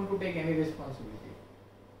do not want to take any responsibility.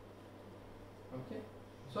 Okay.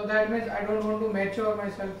 So that means I don't want to mature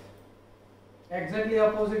myself. Exactly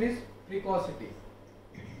opposite is precocity.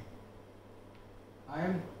 I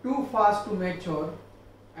am too fast to mature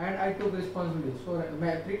and I took responsibility. So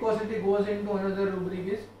precocity goes into another rubric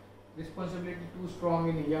is responsibility too strong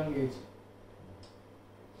in a young age.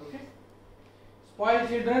 Okay. Spoiled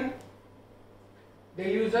children,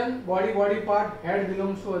 delusion, body part, head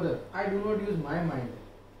belongs to other. I do not use my mind.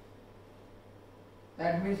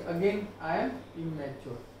 That means again I am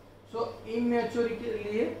immature. So immaturity के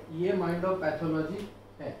लिए ये mind of pathology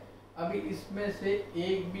है. अभी इसमें से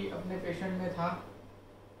एक भी अपने पेशेंट में था.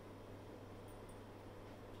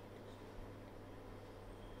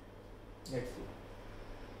 Let's see.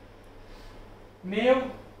 Naive,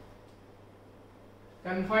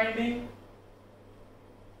 confining,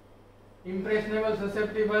 impressionable,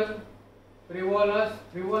 susceptible, frivolous.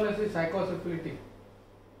 Frivolous is psychosyphilitic.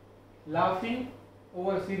 Laughing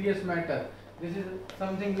over serious matter. This is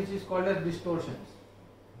something which is called as distortions.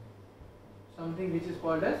 Something which is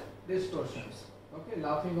called as distortions. Okay,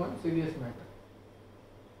 laughing on serious matter.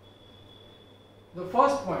 The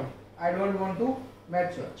first point, I don't want to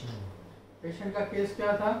mature. Patient का case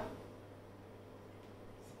क्या था?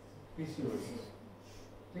 PCOD.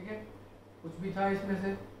 ठीक है? कुछ भी था इसमें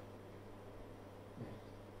से?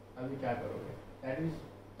 अभी क्या करोगे?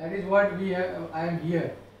 That is what we have. I am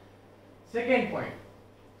here. Second point.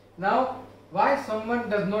 Now, why someone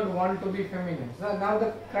does not want to be feminine? So now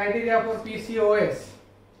the criteria for PCOS.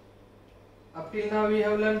 Up till now we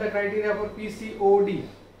have learned the criteria for PCOD.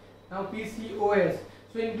 Now PCOS.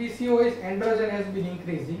 So in PCOS, androgen has been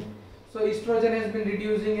increasing. So estrogen has been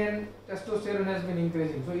reducing and testosterone has been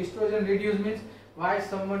increasing. So estrogen reduced means why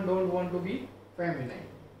someone don't want to be feminine.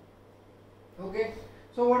 Okay.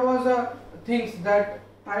 So what was the things that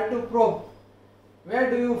try to probe?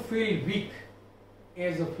 Where do you feel weak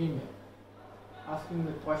as a female? Asking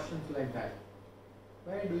the questions like that.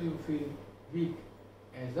 Where do you feel weak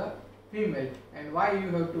as a female and why you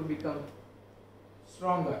have to become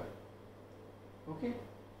stronger? Okay.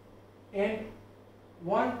 And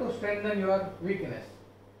want to strengthen your weakness,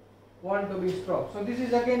 want to be strong. So this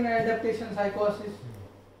is again adaptation psychosis.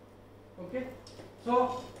 Okay.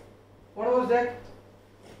 So what was that?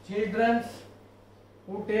 Children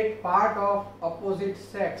who take part of opposite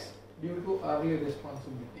sex due to early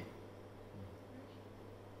responsibility.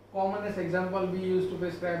 Commonest example we used to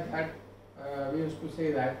prescribe that, we used to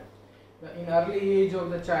say that in early age of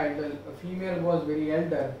the child, a female was very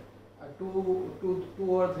elder. Two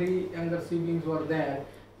or three younger siblings were there.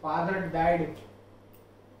 Father died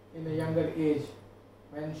in a younger age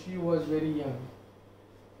when she was very young.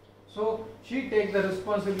 So she takes the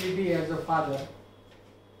responsibility as a father,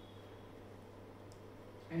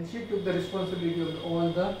 and she took the responsibility of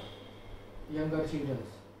all the younger children.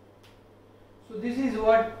 So this is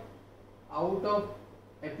what, out of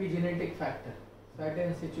epigenetic factor,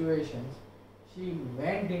 certain situations, she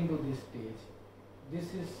went into this stage.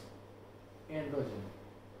 This is androgen.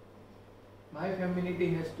 My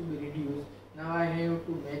femininity has to be reduced. Now I have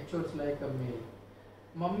to mature like a male.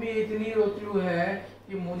 Mummy इतनी रोतलू है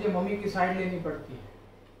कि मुझे mummy की side लेनी पड़ती है.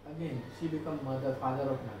 Again, she become mother, father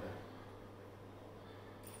of mother.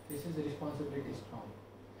 This is responsibility strong.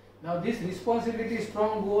 Now this responsibility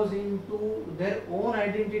strong goes into their own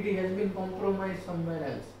identity has been compromised somewhere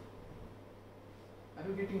else. Are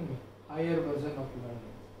you getting me? Higher version of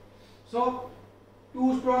learning. So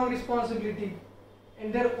too strong responsibility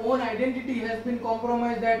and their own identity has been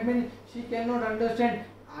compromised. That means she cannot understand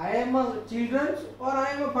I am a children or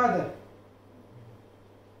I am a father.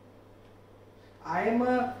 I am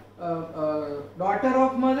a daughter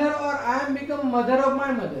of mother or I am become mother of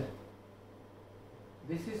my mother.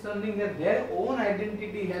 This is something that their own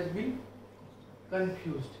identity has been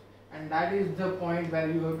confused, and that is the point where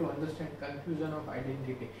you have to understand confusion of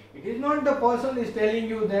identity. It is not the person is telling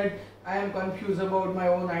you that I am confused about my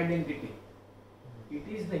own identity. It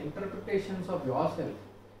is the interpretations of yourself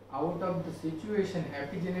out of the situation,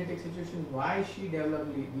 epigenetic situation, why she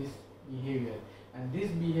developed this behavior, and this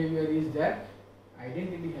behavior is that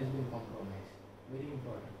identity has been compromised. Very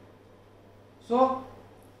important. So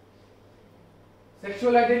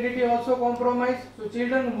sexual identity also compromised. So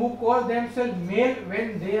children who call themselves male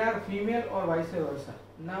when they are female or vice versa.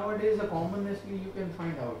 Nowadays the commonly you can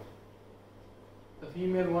find out. The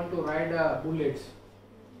female want to ride bullets.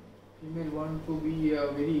 Female want to be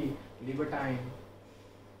very libertine.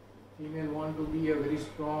 Female want to be very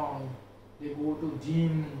strong. They go to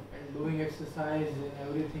gym and doing exercise and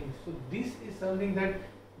everything. So this is something that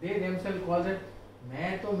they themselves call it.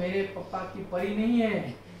 मैं तो मेरे पापा की परी नहीं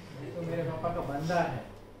है, मैं तो मेरे पापा का बंदा है.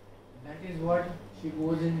 That is what she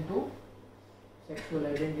goes into sexual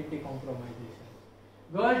identity compromisation.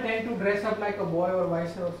 Girls tend to dress up like a boy or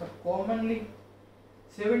vice versa. Commonly,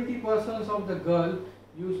 70% of the girl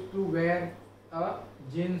used to wear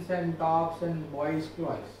jeans and tops and boys'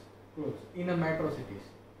 clothes in a metro cities.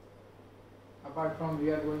 Apart from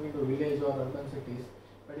we are going into village or urban cities,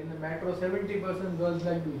 but in the metro 70% girls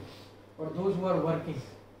like doing, or those who are working.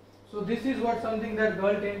 So this is what something that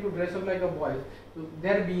girls tend to dress up like a boy. So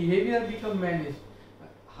their behavior become managed.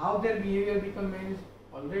 How their behavior become managed?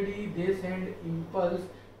 Already they send impulse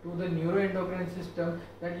to the neuroendocrine system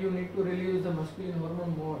that you need to release the masculine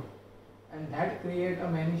hormone more, and that create a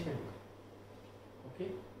managed schedule.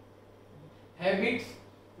 Okay. Habits,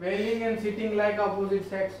 wailing and sitting like opposite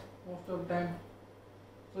sex most of the time.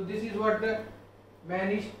 So this is what the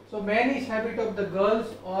managed. So managed habit of the girls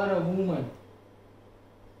or a woman,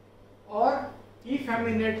 or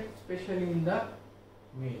effeminate, especially in the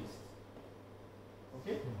males.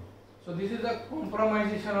 Okay. So this is the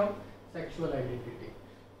compromisation of sexual identity.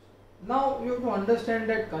 Now you have to understand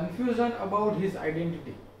that confusion about his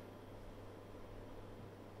identity.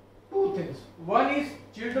 Two things. One is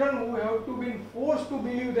children who have to be forced to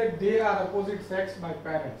believe that they are opposite sex by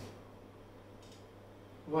parents.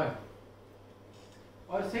 One.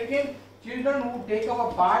 Or second, children who take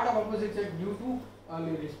up a part of opposite sex due to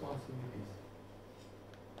early responsibilities.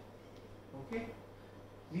 Okay?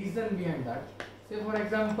 Reason behind that. Say for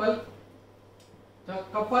example, the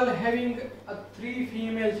couple having 3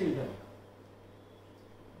 female children.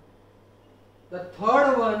 The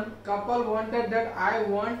third one, couple wanted that I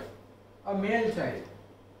want a male child.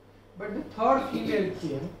 But the third female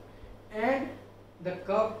came and the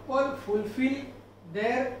couple fulfilled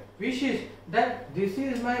their wishes that this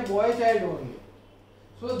is my boy child only.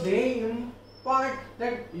 So they impart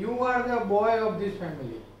that you are the boy of this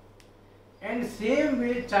family. And same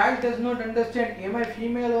way child does not understand am I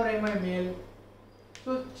female or am I male.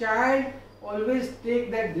 So child always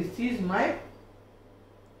take that this is my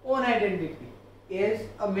own identity as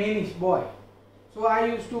a manish boy. So I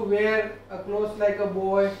used to wear a clothes like a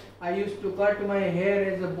boy, I used to cut my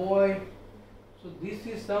hair as a boy. So this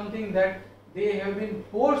is something that they have been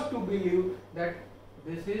forced to believe that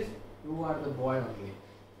this is you are the boy only.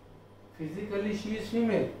 Physically she is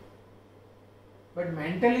female, but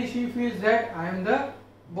mentally she feels that I am the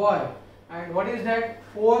boy. And what is that?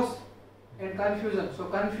 Force and confusion. So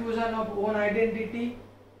confusion of own identity.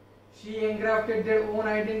 She engrafted their own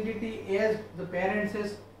identity as the parents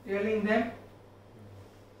is telling them.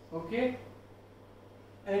 Okay,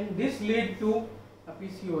 and this lead to a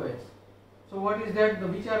PCOS. So what is that?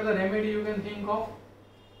 Which are the remedy you can think of?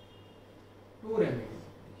 2 remedies.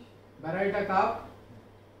 Baryta Cup,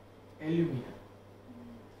 alumina.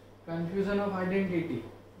 Confusion of identity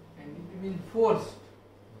and it means forced.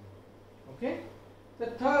 Okay.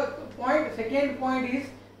 The second point is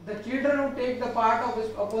the children who take the part of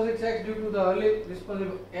this opposite sex due to the early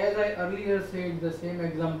responsibility. As I earlier said, the same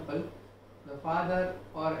example. The father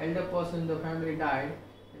or elder person in the family died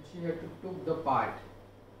and she had to took the part.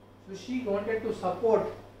 So she wanted to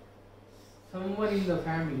support someone in the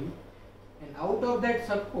family, and out of that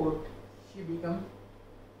support she become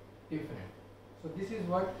different. So this is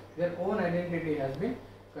what their own identity has been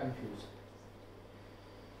confused.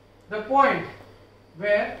 The point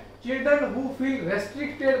where children who feel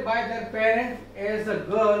restricted by their parents as a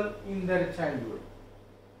girl in their childhood.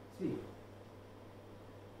 See,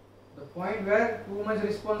 the point where too much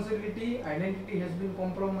responsibility, identity has been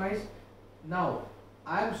compromised. Now,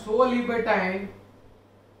 I am so libertine,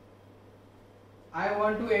 I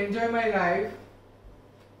want to enjoy my life,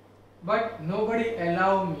 but nobody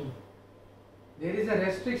allow me. There is a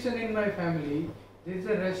restriction in my family, there is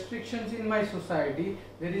a restrictions in my society,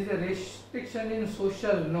 there is a restriction in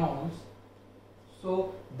social norms.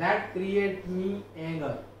 So that creates me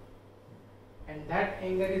anger. And that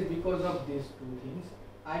anger is because of these 2 things.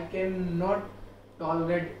 I cannot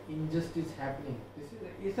tolerate injustice happening.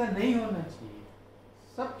 ऐसा नहीं होना चाहिए.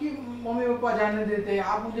 सबकी mummy papa जाने देते हैं,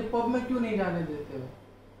 आप मुझे पब में क्यों नहीं जाने देते हो?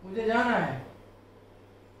 मुझे जाना है.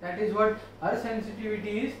 That is what her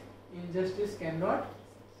sensitivity is. Injustice cannot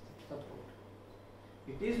support.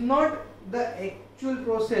 It is not the actual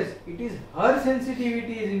process. It is her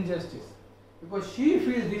sensitivity is injustice because she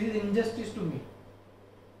feels this is injustice to me.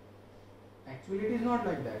 Actually, it is not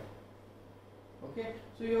like that. Okay,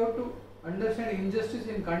 so you have to understand injustice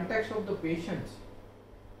in context of the patients,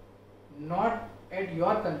 not at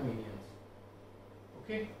your convenience.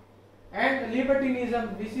 Okay, and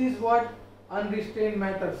libertinism. This is what unrestrained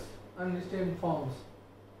matters, unrestrained forms.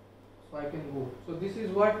 So I can go. So this is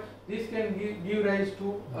what this can give rise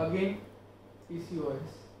to again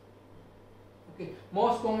PCOS. Okay,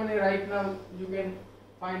 most commonly right now you can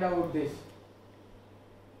find out this.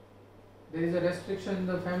 There is a restriction in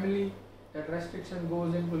the family. That restriction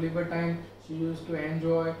goes into libertine. She used to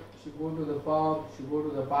enjoy. She go to the pub. She go to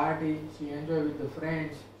the party. She enjoy with the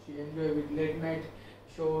friends. She enjoy with late night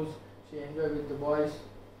shows. She enjoy with the boys.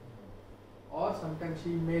 Or sometimes she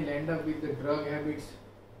may end up with the drug habits,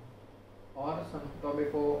 or some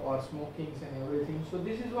tobacco or smokings and everything. So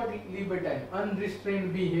this is what libertine,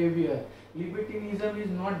 unrestrained behavior. Libertinism is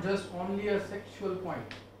not just only a sexual point,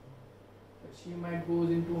 but she might goes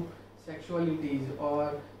into sexualities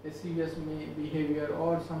or lascivious behavior,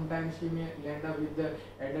 or sometimes she may end up with the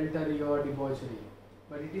adultery or debauchery.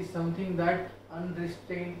 But it is something that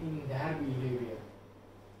unrestrained in their behavior.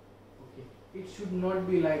 Okay, it should not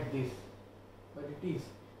be like this, but it is.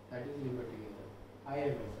 That is libertinism. I have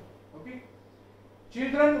mentioned. Okay.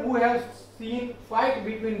 Children who have seen fight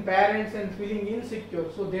between parents and feeling insecure,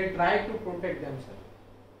 so they try to protect themselves.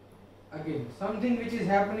 Again, something which is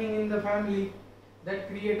happening in the family, that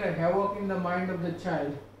create a havoc in the mind of the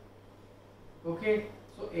child. Okay,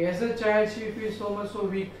 so as a child she feels so much so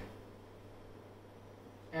weak.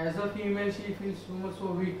 As a female she feels so much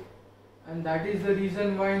so weak, and that is the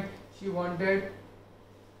reason why she wanted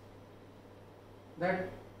that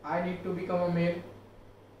I need to become a male,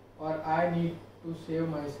 or I need to save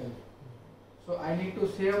myself. So I need to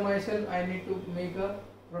save myself, I need to make a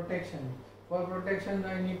protection. For protection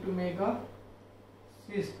I need to make a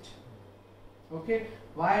cyst. Okay,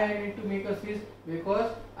 why I need to make a cyst?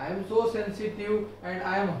 Because I am so sensitive and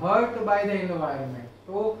I am hurt by the environment.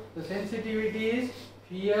 So the sensitivity is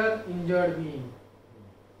fear injured being.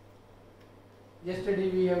 Yesterday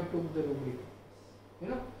we have took the rubric,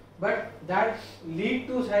 but that lead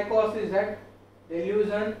to psychosis, that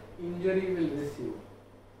delusion injury will receive.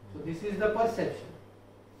 So this is the perception.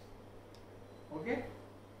 Okay.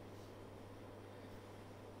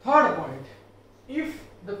 Third point, if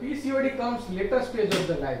the PCOD comes later stage of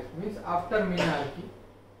the life, means after menarche,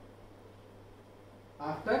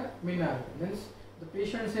 means the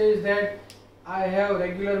patient says that I have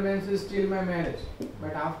regular menses till my marriage,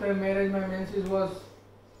 but after marriage my menses was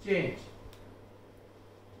changed.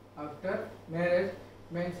 After marriage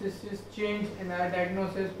menses is changed and I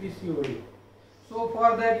diagnosed as PCOD. So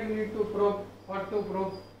for that you need to probe. What to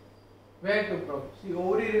probe? Where to probe? See,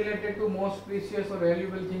 ovary related to most precious or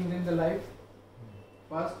valuable things in the life.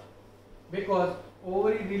 First, because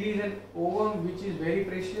ovary release an ovum which is very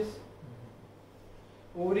precious.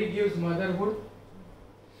 Ovary gives motherhood.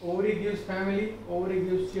 Ovary gives family. Ovary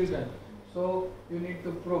gives children. So you need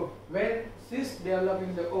to probe. When cysts develop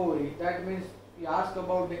in the ovary, that means we ask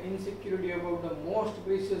about the insecurity about the most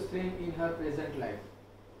precious thing in her present life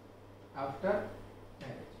after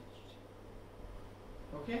marriage.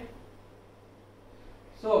 Okay.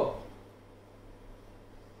 So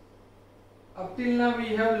up till now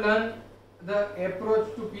we have learned the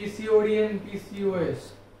approach to PCOD and PCOS.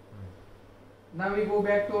 Now we go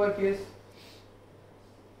back to our case.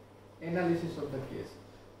 Analysis of the case.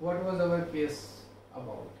 What was our case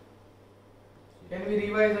about? Can we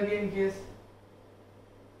revise again case?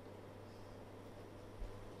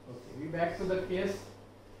 Okay, we back to the case.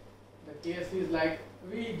 The case is like,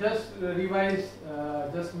 we just revise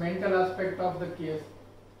just mental aspect of the case.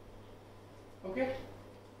 Okay.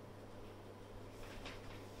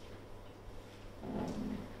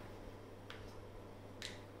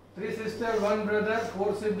 Three sisters, one brother,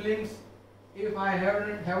 four siblings. If I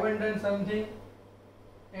haven't done something,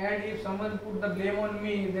 and if someone put the blame on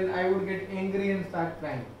me, then I would get angry and start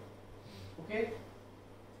crying. Okay?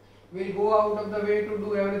 We'll go out of the way to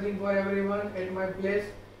do everything for everyone at my place.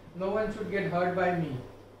 No one should get hurt by me.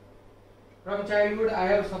 From childhood, I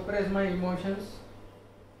have suppressed my emotions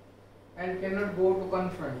and cannot go to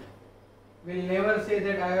confront. Will never say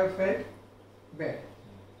that I have felt bad.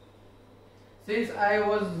 Since I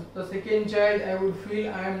was the second child, I would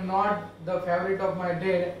feel I am not the favorite of my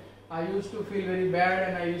dad. I used to feel very bad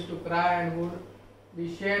and I used to cry and would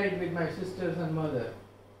be sharing with my sisters and mother.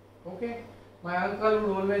 Okay? My uncle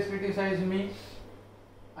would always criticize me.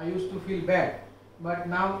 I used to feel bad. But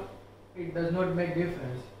now it does not make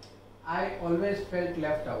difference. I always felt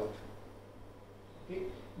left out. Okay?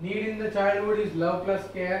 Need in the childhood is love plus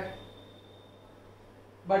care.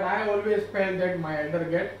 But I always felt that my elder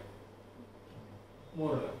get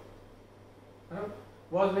more love.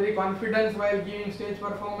 Was very confident while giving stage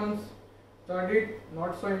performance. Studied,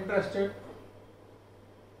 not so interested,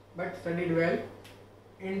 but studied well.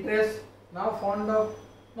 Interest, now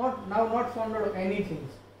not fond of anything.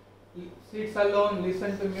 Sits alone,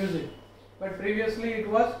 listen to music. But previously it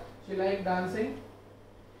was, she liked dancing.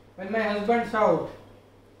 When my husband shout,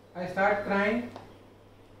 I start crying,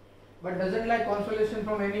 but doesn't like consolation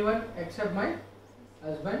from anyone except my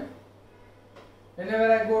husband.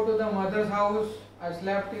 Whenever I go to the mother's house, I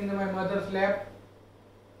slept in my mother's lap.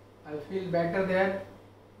 I feel better there.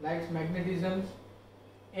 Likes magnetisms.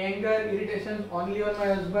 Anger, irritations only on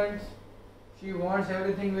my husband. She wants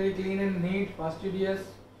everything very clean and neat, fastidious.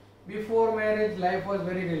 Before marriage, life was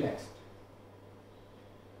very relaxed.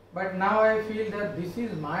 But now I feel that this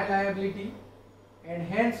is my liability and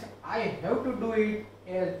hence I have to do it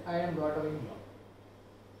as I am daughter-in-law.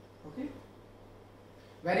 Okay?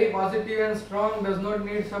 Very positive and strong, does not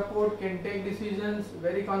need support, can take decisions,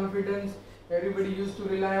 very confident. Everybody used to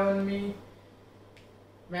rely on me.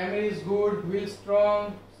 Memory is good, will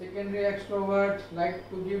strong, secondary extrovert, like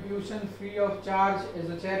to give tuition free of charge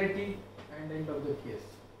as a charity, and end of the case.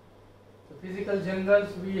 So physical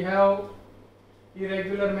generals, we have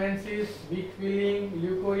irregular menses, weak feeling,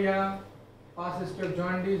 leukorrhea, past history of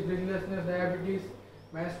jaundice, breathlessness, diabetes,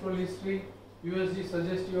 menstrual history, USG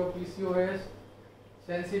suggestive of PCOS,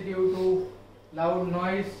 sensitive to loud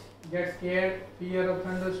noise, gets scared, fear of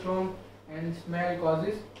thunderstorm, and smell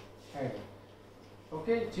causes headache.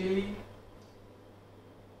 Okay, chilly,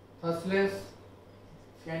 thirstless,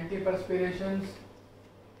 scanty perspirations,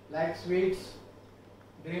 like sweets,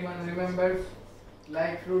 dream unremembered,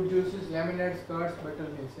 like fruit juices, lemonades, curds,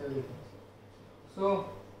 buttermilks, everything. So,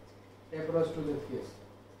 approach to the case.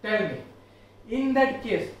 Tell me, in that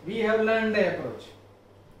case, we have learned the approach.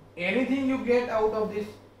 Anything you get out of this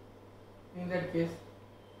in that case?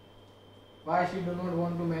 Why she do not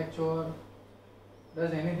want to mature?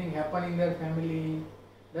 Does anything happen in their family?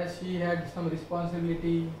 Does she had some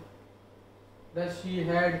responsibility? Does she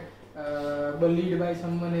had bullied by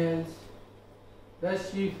someone else? Does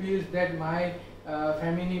she feels that my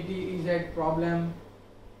femininity is at problem?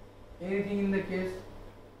 Anything in the case?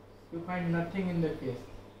 You find nothing in the case.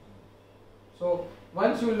 So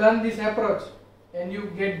once you learn this approach and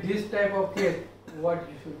you get this type of case, what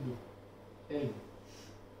you should do? Tell me.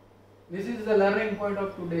 This is the learning point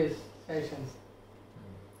of today's sessions.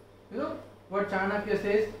 You know what Chanakya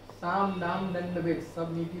says? साम दाम दंड भेद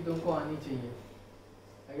सब नीति तुमको आनी चाहिए.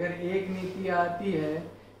 अगर एक नीति आती है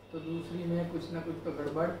तो दूसरी में कुछ ना कुछ तो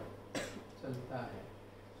गड़बड़ चलता है.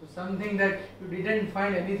 So something that you didn't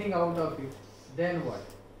find anything out of it, then what?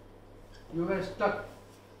 You were stuck.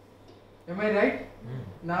 Am I right?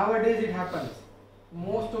 Nowadays it happens.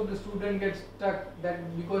 Most of the students get stuck that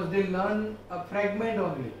because they learn a fragment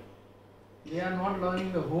only. They are not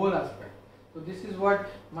learning the whole aspect. So this is what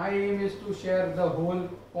my aim is, to share the whole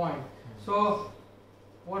point. So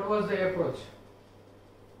what was the approach?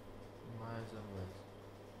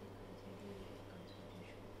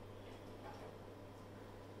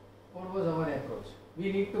 What was our approach?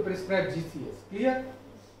 We need to prescribe GCS. Clear?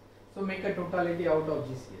 So make a totality out of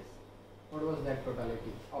GCS. What was that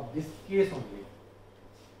totality of this case only?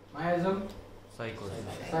 Miasm?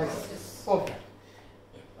 Psychosis. Perfect.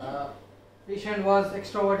 Patient was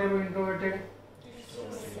extroverted or introverted?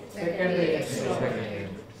 Secondary extroverted.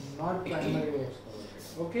 Not primary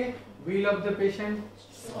extroverted. Okay. Will of the patient?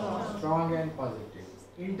 Strong and positive.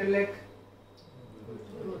 Intellect?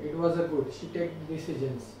 It was a good. She take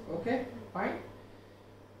decisions. Okay. Fine.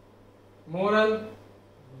 Moral?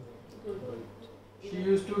 She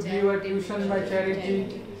used to give a tuition by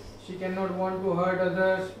charity. She cannot want to hurt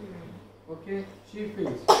others. Okay. She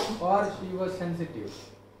feels. Or she was sensitive.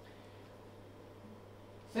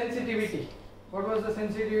 Sensitivity. What was the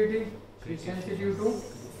sensitivity? She is sensitive to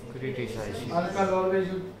criticize. Uncle always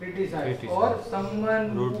you criticize. Or someone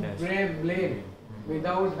who blame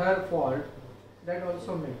without her fault. That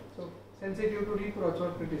also may. So sensitive to reproach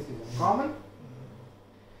or criticism. Common.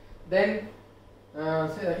 Then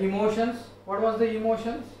emotions. What was the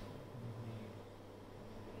emotions?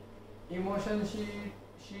 Emotion.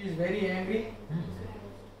 She is very angry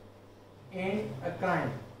and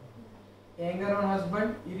crying. Anger on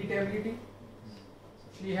husband, irritability.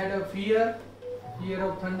 She had a fear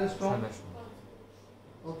of thunderstorm.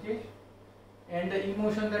 Okay. And the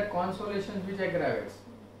emotion, that consolation which aggravates.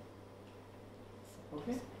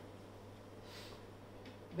 Okay.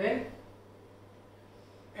 Then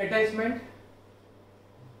attachment.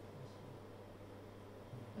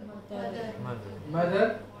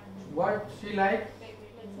 Mother. What she likes?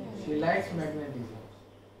 She likes magnetism.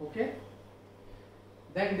 Okay.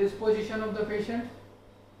 Then disposition of the patient.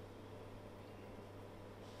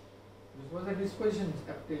 This was the dispositions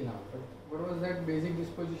up till now. But what was that basic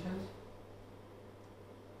dispositions?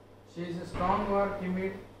 She is strong or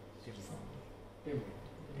timid?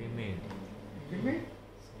 Timid.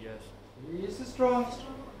 Yes. She is strong.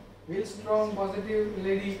 Very strong, positive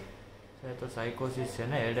lady. तो साइकोसिस है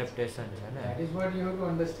ना, adaptation है ना. That is what you have to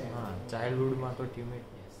understand. हाँ, childhood में तो timid.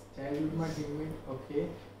 Yes. Childhood में timid. Okay.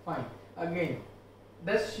 Fine. Again.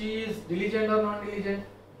 Does she is diligent or non-diligent?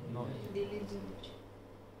 No. Diligent.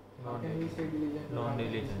 How can we say diligent?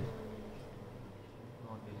 Non-diligent.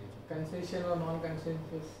 Conscientious or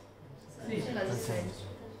non-conscientious? Conscientious.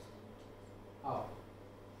 How?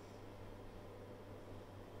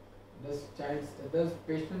 Does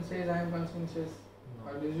patient says I am conscientious?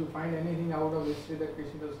 No. Or did you find anything out of history that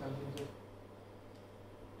patient was conscientious?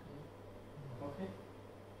 Okay.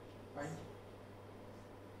 Fine.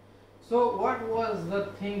 So what was the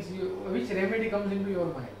things which remedy comes into your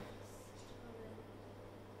mind?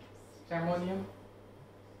 Stramonium?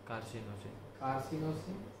 Carcinosin.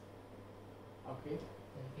 Okay.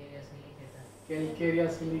 Calcarea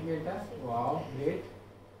silicata. Wow, great.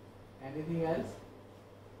 Anything else?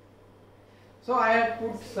 So I have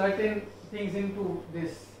put certain things into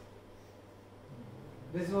this.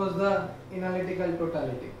 This was the analytical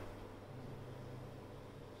totality.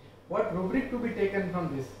 What rubric to be taken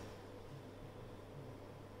from this?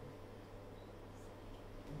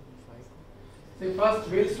 See, first,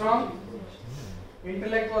 will strong,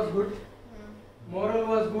 intellect was good, moral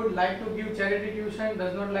was good, like to give charity tuition,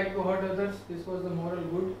 does not like to hurt others. This was the moral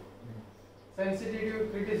good. Sensitive to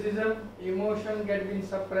criticism, emotion get been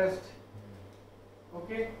suppressed.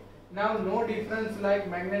 Okay. Now no difference like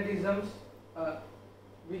magnetisms,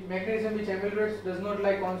 magnetism which ameliorates, does not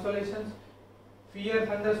like consolations. Fear,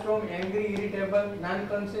 thunderstorm, angry, irritable,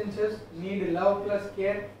 non-conscientious, need love plus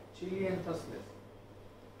care, chilly and thirstless.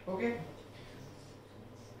 Okay.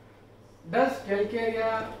 Does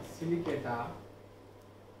calcarea silicata,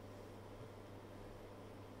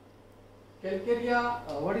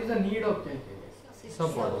 what is the need of calcarea?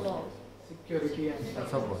 Support. Security and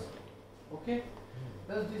Support. Okay.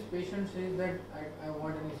 Does this patient say that I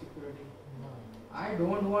want any security? I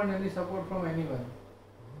don't want any support from anyone.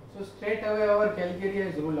 So straight away our calcarea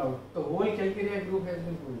is ruled out. The whole calcarea group has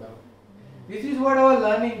been ruled out. This is what our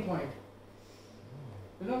learning point.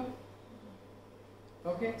 You know?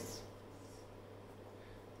 Okay.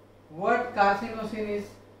 What carcinosin is?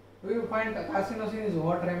 Do you find carcinosin is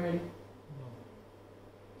hot remedy?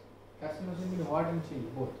 Carcinosin means hot and chill,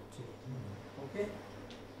 both. Okay.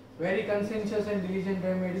 Very conscientious and diligent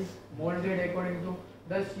remedy, molded according to.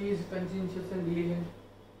 Thus she is conscientious and diligent.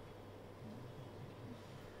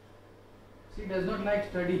 She does not like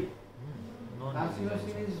study.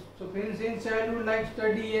 Carcinosin is, so since childhood like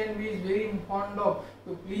study and is very fond of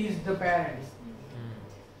to please the parents.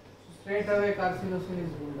 So straight away carcinosin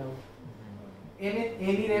is ruled out.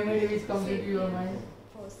 Any remedy which comes into your mind?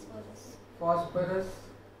 Phosphorus. Phosphorus.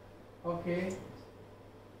 Okay.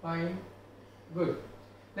 Fine. Good.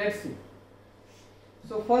 Let's see.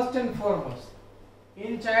 So first and foremost,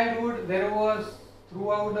 in childhood there was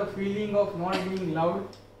throughout the feeling of not being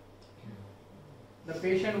loved. The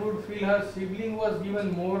patient would feel her sibling was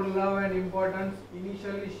given more love and importance.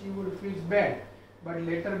 Initially she would feel bad, but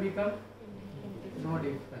later become no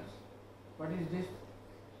difference. What is this?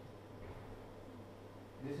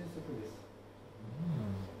 This is syphilis.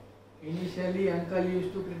 Initially uncle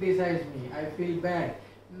used to criticize me. I feel bad.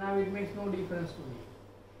 Now it makes no difference to me.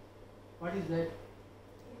 What is that?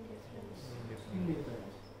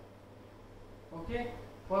 Indifference. Okay.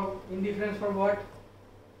 For indifference for what?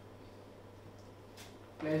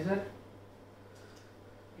 Pleasure.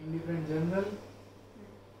 Indifferent general.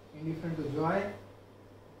 Indifferent to joy.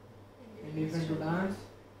 Indifferent to dance.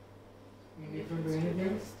 Indifferent to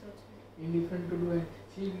anything. Indifferent to do it.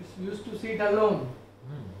 She used to sit alone.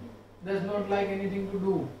 Does not like anything to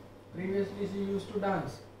do. Previously she used to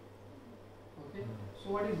dance. Okay.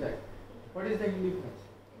 So what is that? What is the indifference?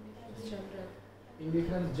 General.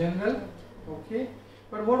 Indifference general. Okay.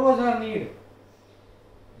 But what was her need?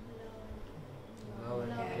 Love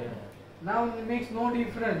and care. Now it makes no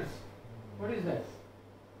difference. What is that?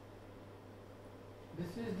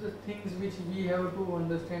 This is the things which we have to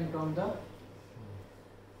understand from the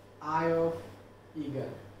eye of eagle.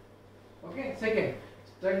 Okay. Second,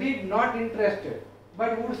 studied not interested,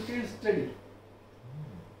 but would still study.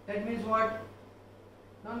 That means what?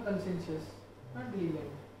 Non-conscientious, not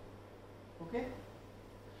diligent. Okay.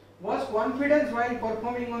 Was confidence while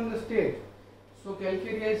performing on the stage. So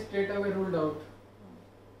calcarea is straight away ruled out.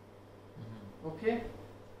 Okay.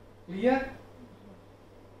 Clear?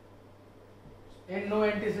 And no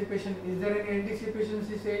anticipation. Is there any anticipation,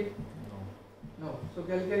 she said? No. So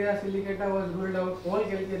calcarea silicata was ruled out. All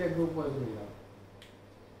calcarea group was ruled out.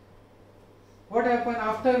 What happened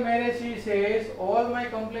after marriage? She says all my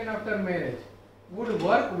complaint after marriage would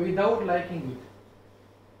work without liking it.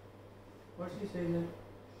 What she says?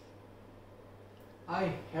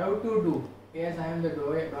 I have to do. Yes, I am the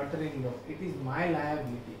daughter-in-law. It is my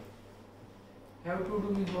liability. Have to do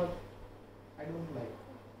means what? I don't like.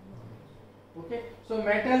 Okay. So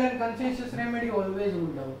metal and conscientious remedy always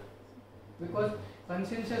ruled out. Because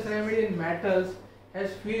conscientious remedy in metals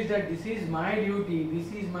has feels that this is my duty,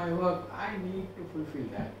 this is my work, I need to fulfill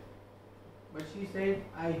that. But she said,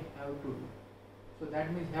 I have to do. So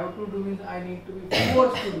that means have to do means I need to be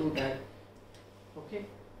forced to do that. Okay.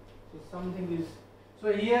 So something is.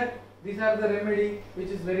 So here these are the remedy which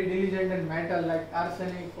is very diligent in metal like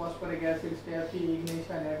arsenic, phosphoric acid, steffi,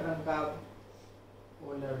 ignition, natron carb.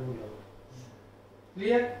 All are ruled out.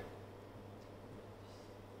 Clear?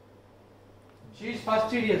 She is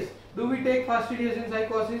fastidious. Do we take fastidious in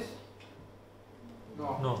psychosis?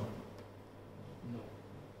 No. No. No.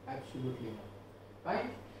 Absolutely not. Fine.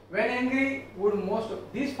 When angry, would most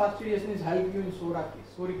of this fastidiousness help you in soric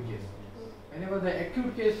case. Whenever the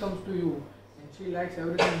acute case comes to you and she likes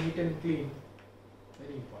everything neat and clean,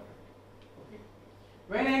 very important. Okay.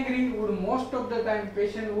 When angry, would most of the time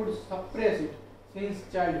patient would suppress it since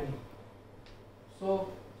childhood. So,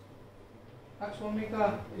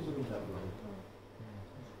 Aksomika is ruled out.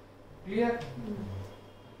 Clear?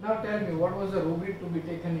 Now tell me, what was the rubric to be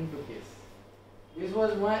taken into case? This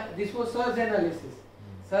was Sir's analysis.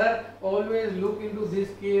 Sir always look into this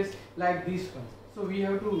case like this one. So we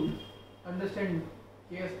have to understand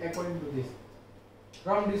case according to this.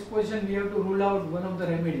 From disposition we have to rule out one of the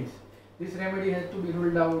remedies. This remedy has to be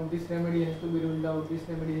ruled out, this remedy has to be ruled out, this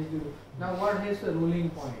remedy has to be ruled out. Now what is the ruling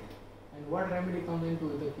point? And what remedy comes into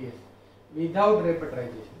the case? Without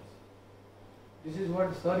repertorizations. This is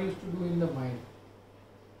what Sir used to do in the mind.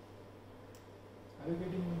 Are you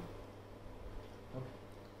getting me? Okay.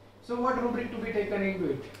 So what rubric to be taken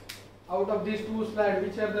into it? Out of these two slides,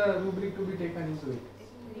 which are the rubric to be taken into it?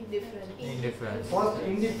 Indifference. First,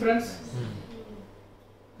 indifference.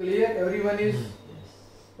 Clear? Everyone is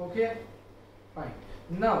okay? Fine.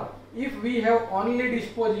 Now, if we have only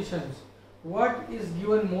dispositions, what is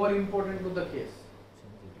given more important to the case?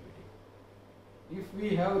 If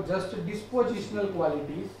we have just dispositional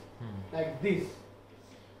qualities like this,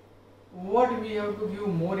 what we have to give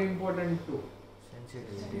more important to?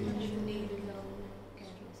 Sensitivity. Need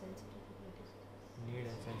Need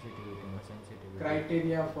and sensitivity. Sensitivity.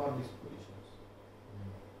 Criteria for dispositions.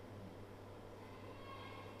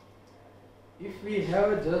 If we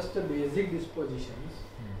have just basic dispositions,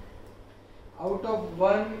 out of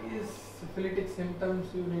one is syphilitic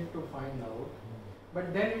symptoms you need to find out.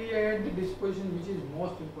 But then we add the disposition which is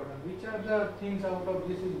most important. Which are the things out of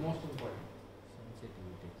this is most important?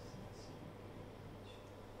 Sensitivity.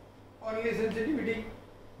 Only sensitivity,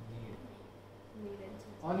 Need.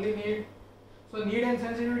 only need. So need and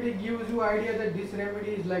sensitivity gives you idea that this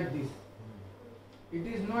remedy is like this. It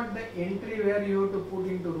is not the entry where you have to put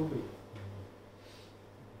into rubric.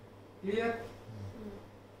 Clear?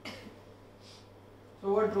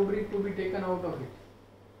 So what rubric to be taken out of it?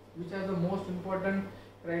 Which are the most important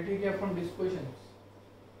criteria from dispositions?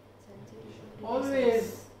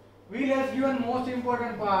 Always. Will has given most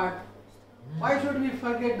important part. Why should we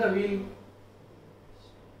forget the will?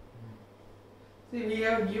 See, we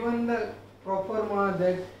have given the proforma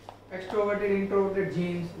that extroverted, introverted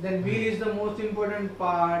genes, then will is the most important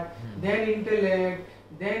part, then intellect,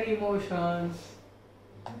 then emotions.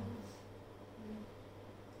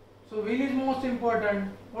 So will is most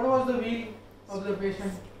important. What was the will of the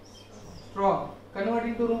patient? Strong. Convert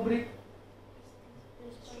into rubric.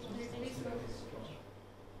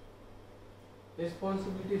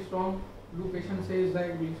 Responsibility strong. Do patient says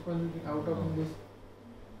that responsibility out of English?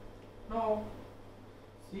 No.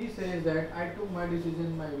 She says that I took my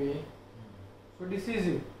decision my way. So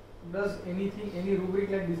decisive. Does anything, any rubric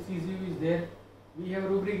like decisive is there? We have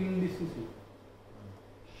rubric indecisive.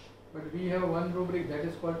 But we have one rubric that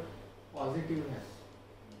is called positiveness.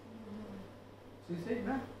 She said,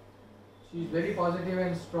 na? She is very positive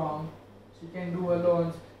and strong. She can do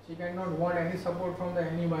alone. She cannot want any support from the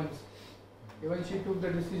anyone. Even she took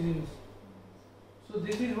the decisions. So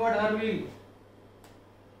this is what her will.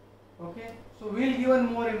 Okay. So will given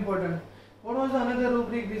more important. What was another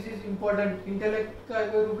rubric? This is important. Intellect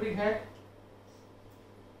का कोई rubric है?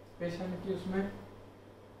 Patient की उसमें?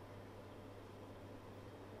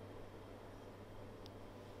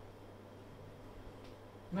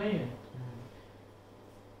 नहीं है.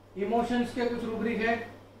 Emotions के कुछ rubric है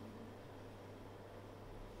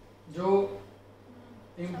जो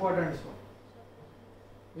इम्पोर्टेंट हो.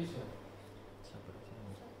 विच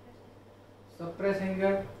suppress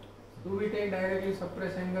anger. Do we take directly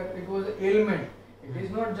suppress anger? It was an ailment. It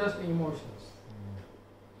is not just emotions.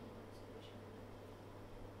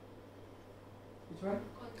 Which one?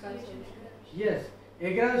 Yes.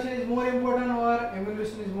 Aggravation is more important or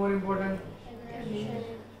emulation is more important?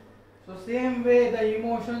 So same way the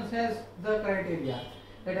emotions has the criteria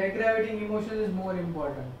that aggravating emotion is more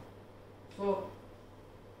important. So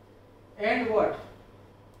and what?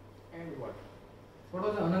 And what? What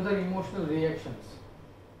was another emotional reactions?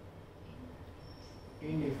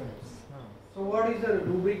 Indifference. So what is the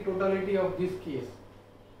rubric totality of this case?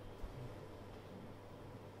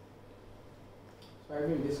 So I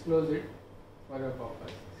will disclose it for your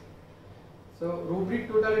purpose. So rubric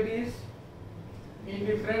totality is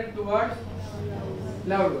indifferent towards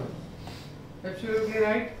loved ones. Absolutely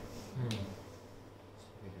right.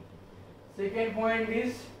 Second point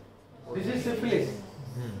is this is syphilis.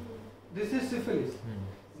 This is syphilis.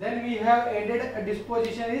 Then we have added a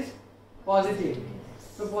disposition is positive.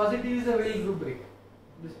 So positive is a will rubric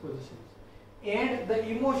dispositions. And the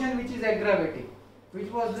emotion which is aggravating.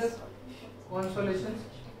 Which was this? Consolations,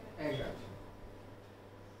 aggravation.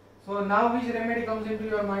 So now which remedy comes into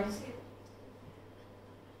your mind?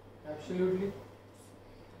 Absolutely.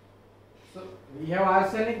 So we have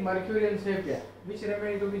arsenic, mercury and sepia. Which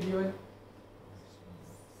remedy to be given?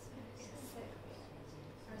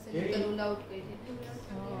 Arsenic rule out कर दी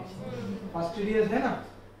fastidious है ना,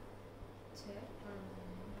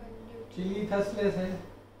 chilli थसलेस है.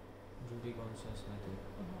 Judy conscious method.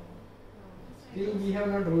 Still we have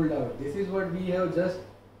not ruled out. This is what we have just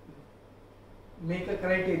make a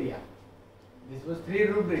criteria. This was 3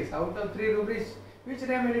 rubrics. Out of 3 rubrics, which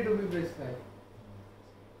remedy to be prescribed?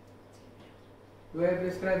 Do I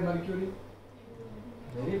prescribe mercury?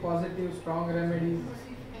 Very positive, strong remedies.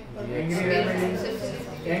 Angry remedies.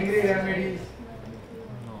 Angry remedies.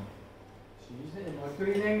 No.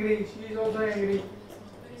 Mercury is angry. She is also angry.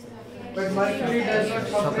 But mercury does not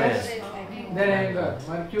suppress their anger.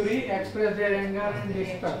 Mercury express their anger and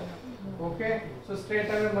distress. Okay? So straight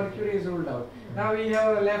away mercury is ruled out. Now we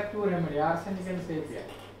have left 2 remedy, arsenic and sepia.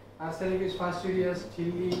 Arsenic is fastidious,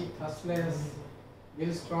 chilly, thustless,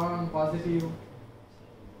 very strong, positive,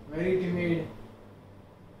 very timid.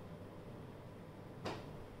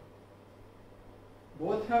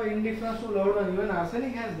 Both have indifference to loved one. Even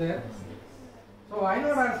arsenic has that. So why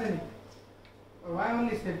not arsenic? Or why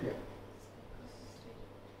only sepia?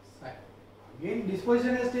 Again,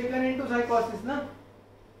 disposition has taken into psychosis, na?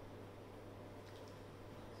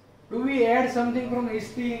 Do we add something from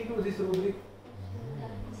history into this rubric?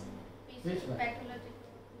 Which one? Pathology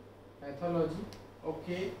Pathology.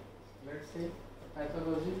 Okay, let's say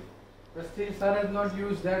pathology. But still, sir has not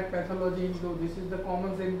used that pathology into. This is the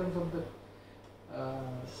common symptoms of the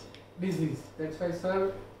disease. That's why,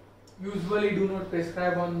 sir, usually do not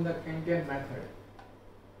prescribe on the Kantian method.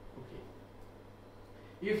 Okay.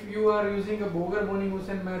 If you are using a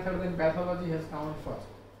Boger-Bonny-Hussein method, then pathology has come first.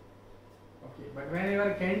 Okay. But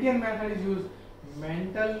whenever Kantian method is used,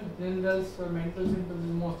 mental generals or mental symptoms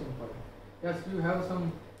is most important. Yes, you have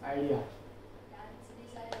some idea. Dance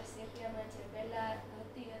Dzire sepia में છે પહેલા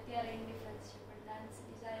હતી અત્યારે ઇન્ડિફરન્સ છે પણ dance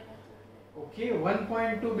Dzire હતું એટલે Okay, 1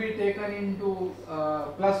 point to be taken into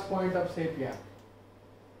plus point of sepia.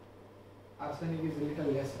 Arsenic is little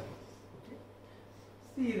lesser. Okay.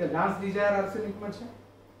 See, the dance desire arsenic much.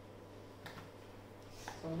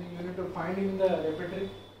 Something you need to find in the repertory.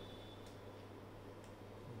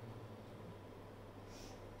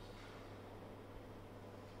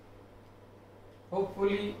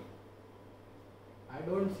 Hopefully, I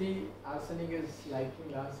don't see arsenic is liking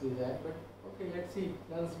dance desire, but okay, let's see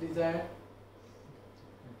dance desire.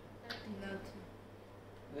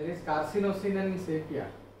 There is carcinosin and sepia.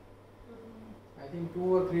 I think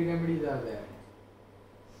 2 or 3 remedies are there.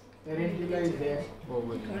 Tarantula is there.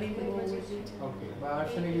 Okay, but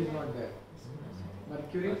arsenic is not there.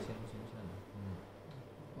 Mercury.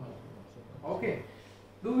 Okay.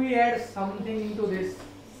 Do we add something into this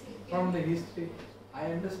from the history? I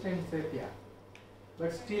understand sepia,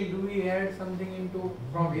 but still, do we add something into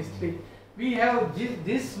from history? We have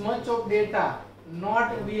this much of data.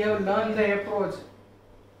 Not we have learned the approach.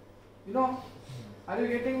 You know, are you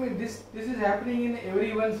getting me? This is happening in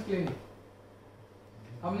everyone's clinic.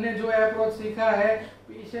 हमने जो approach सीखा है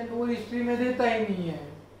patient वो history में देता ही नहीं है,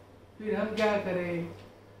 फिर हम क्या करें?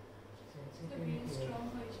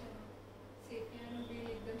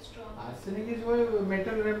 Arsenic is a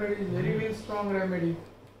metal remedy, very very strong remedy.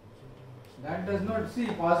 That does not see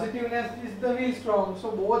positiveness is the very strong.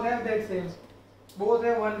 So both have that same. Both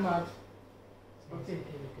have 1 mark. Okay.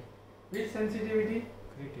 Which sensitivity?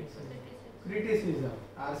 Criticism.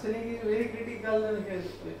 Arsenic is very critical.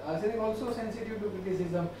 Arsenic also sensitive to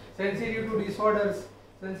criticism, sensitive to disorders,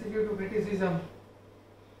 sensitive to criticism.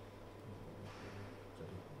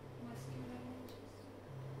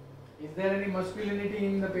 Is there any masculinity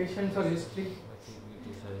in the patient's or history?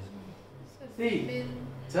 See,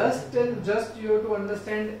 just you have to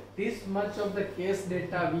understand this much of the case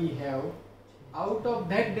data we have. Out of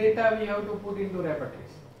that data we have to put into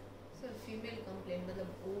repertories. Sir female complaint मतलब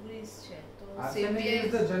ovaries છે તો Arsenic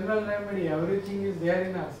is the general remedy. Everything is there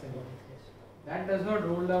in arsenic. That does not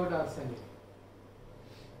rule out arsenic.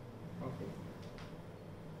 Okay.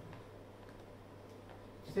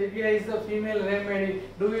 Sepia is the female remedy.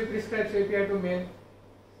 Do we prescribe sepia to men?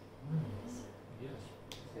 Yes.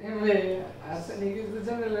 Same way, arsenic is the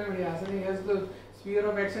general remedy. Arsenic has the sphere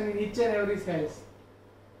of action in each and every cells,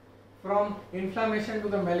 from inflammation to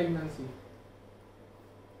the malignancy.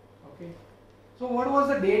 Okay. So what was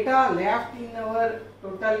the data left in our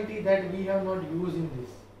totality that we have not used in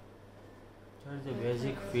this? Sir જે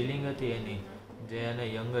basic feeling હતી એની જે એને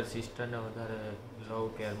younger સિસ્ટરને વધારે લવ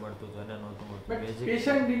care મળતું હતું એને નહોતું મળતું But basic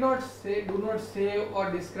patient do not say or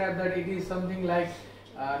describe that it is something like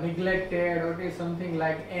neglected, or it is something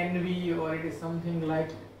like envy, or it is something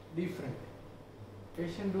like different.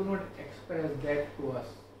 Patient do not express that to us.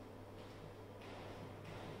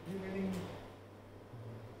 You getting me?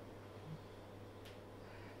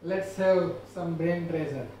 Let's have some brain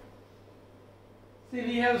treasure. See,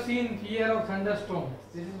 we have seen fear of thunderstorms.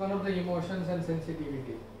 This is one of the emotions and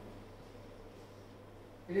sensitivity.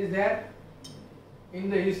 It is there in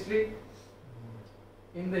the history.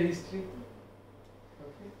 In the history.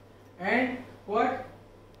 Okay. And what?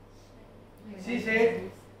 She said,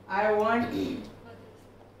 I want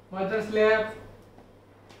mother's lap.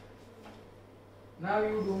 Now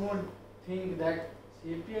you do not think that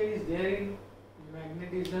sepia is there in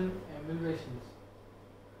magnetism emulsions.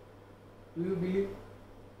 Do you believe?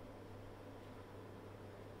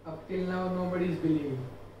 Up till now nobody is believing.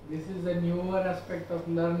 This is a newer aspect of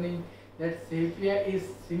learning, that sepia is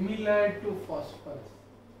similar to phosphorus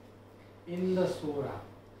in the sora.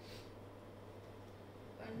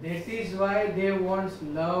 That is why they want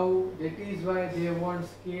love, that is why they want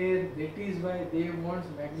care, that is why they want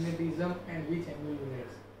magnetism and which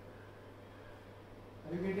emulates.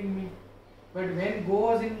 Are you getting me? But when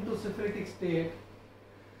goes into syphilitic state,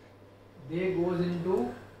 they goes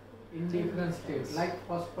into indifferent state. Like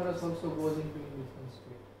phosphorus also goes into indifferent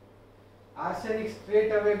state. Arsenic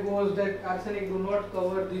straight away goes, that arsenic do not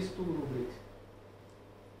cover these two rubrics.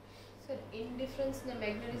 Sir, indifference and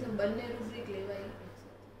magnetism બંને rubric લેવાય.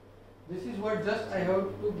 This is what just I have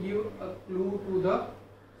to give a clue to the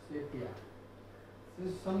sepia. This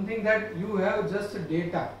is something that you have just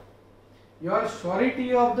data. Your surety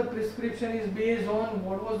of the prescription is based on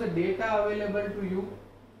what was the data available to you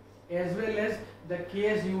as well as the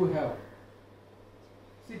case you have.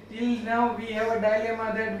 See, till now we have a dilemma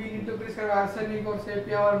that we need to prescribe arsenic or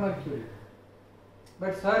sepia or mercury.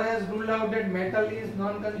 But sir has ruled out that metal is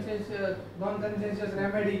non-conscientious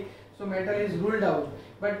remedy, so metal is ruled out.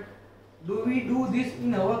 But do we do this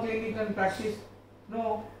in our clinical practice?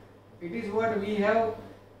 No. It is what we have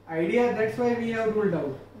idea, that's why we have ruled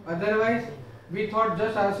out. Otherwise, we thought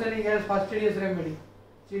just arsenic as fastidious remedy,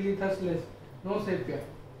 chili thustless, no sepia.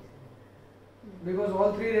 Because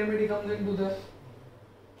all three remedy comes into the.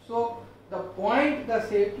 So the point the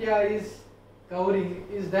sepia is covering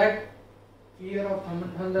is that fear of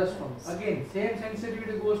thunderstorms. Again, same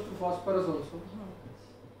sensitivity goes to phosphorus also.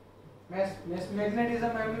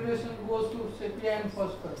 Magnetism emulation goes to sepia and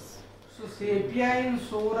phosphorus. So sepia in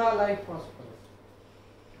sora like phosphorus.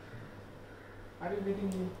 Are you getting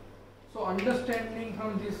me? So understanding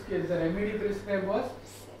from this case, the remedy prescribed was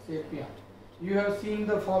sepia. You have seen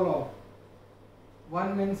the follow-up.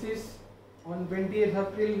 One menses on 20th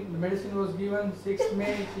April, the medicine was given. 6th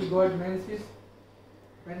May, she got menses.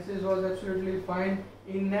 Menses was absolutely fine.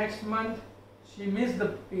 In next month, she missed the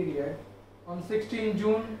period. On 16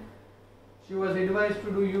 June, she was advised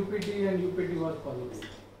to do UPT and UPT was positive.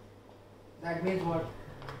 That means what?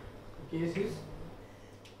 The case is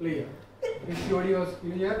clear. PCOD was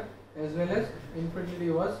clear as well as infertility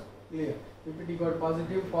was clear. UPT got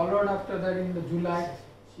positive. Followed after that in the July,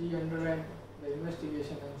 she underwent the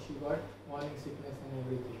investigation and she got morning sickness and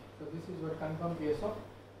everything. So this is what confirmed case of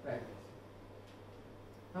practice.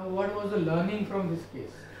 Now what was the learning from this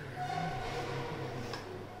case?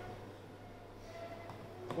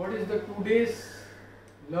 What is the today's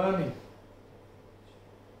learning?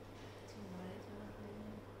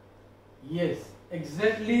 Yes,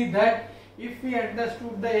 exactly that. If we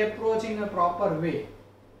understood the approach in a proper way.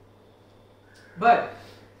 But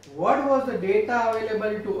what was the data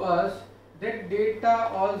available to us? That data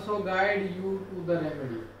also guide you to the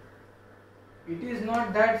remedy. It is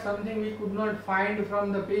not that something we could not find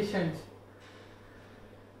from the patients,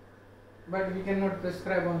 but we cannot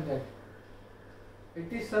prescribe on that.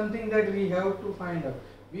 It is something that we have to find out.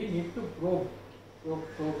 We need to probe.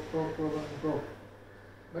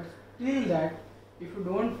 But still that, if you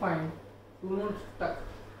don't find, do not stuck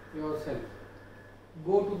yourself.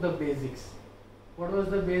 Go to the basics. What was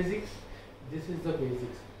the basics? This is the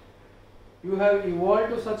basics. You have evolved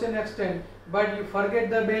to such an extent, but you forget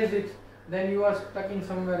the basics, then you are stuck in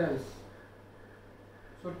somewhere else.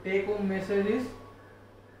 So take home message is,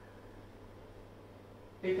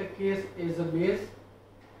 take a case as a base,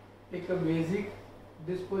 take a basic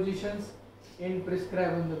dispositions and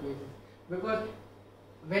prescribe on the basis. Because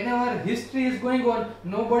whenever history is going on,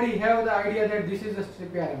 nobody have the idea that this is a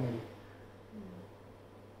sepia remedy.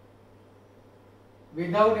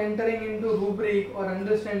 Without entering into rubric or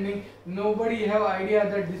understanding, nobody have idea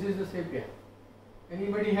that this is a sepia.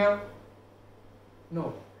 Anybody have?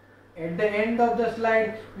 No. At the end of the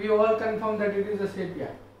slide, we all confirm that it is a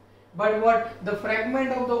sepia. But what the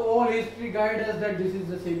fragment of the whole history guide us that this is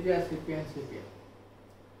the sapiens, sapiens, sapiens.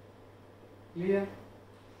 Clear?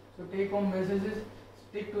 So take home messages,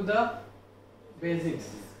 stick to the basics.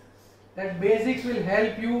 That basics will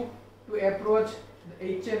help you to approach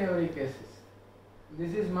each and every cases.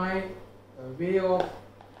 This is my way of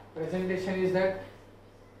presentation, is that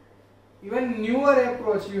even newer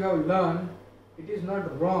approach you have learned, it is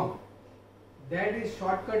not wrong. That is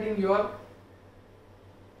shortcutting your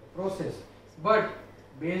process. But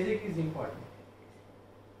basic is important.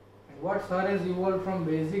 And what sir has evolved from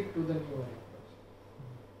basic to the newer approach.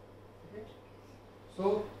 Okay?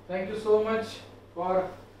 So thank you so much for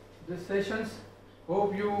this sessions.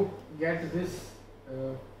 Hope you get this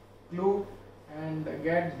clue and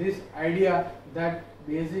get this idea that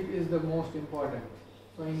basic is the most important.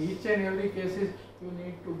 So in each and every cases you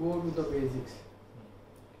need to go to the basics.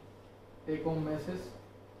 Take home message,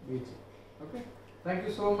 basic. Okay. Thank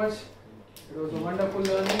you so much. It was a wonderful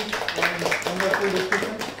learning and wonderful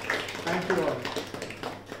discussion. Thank you all.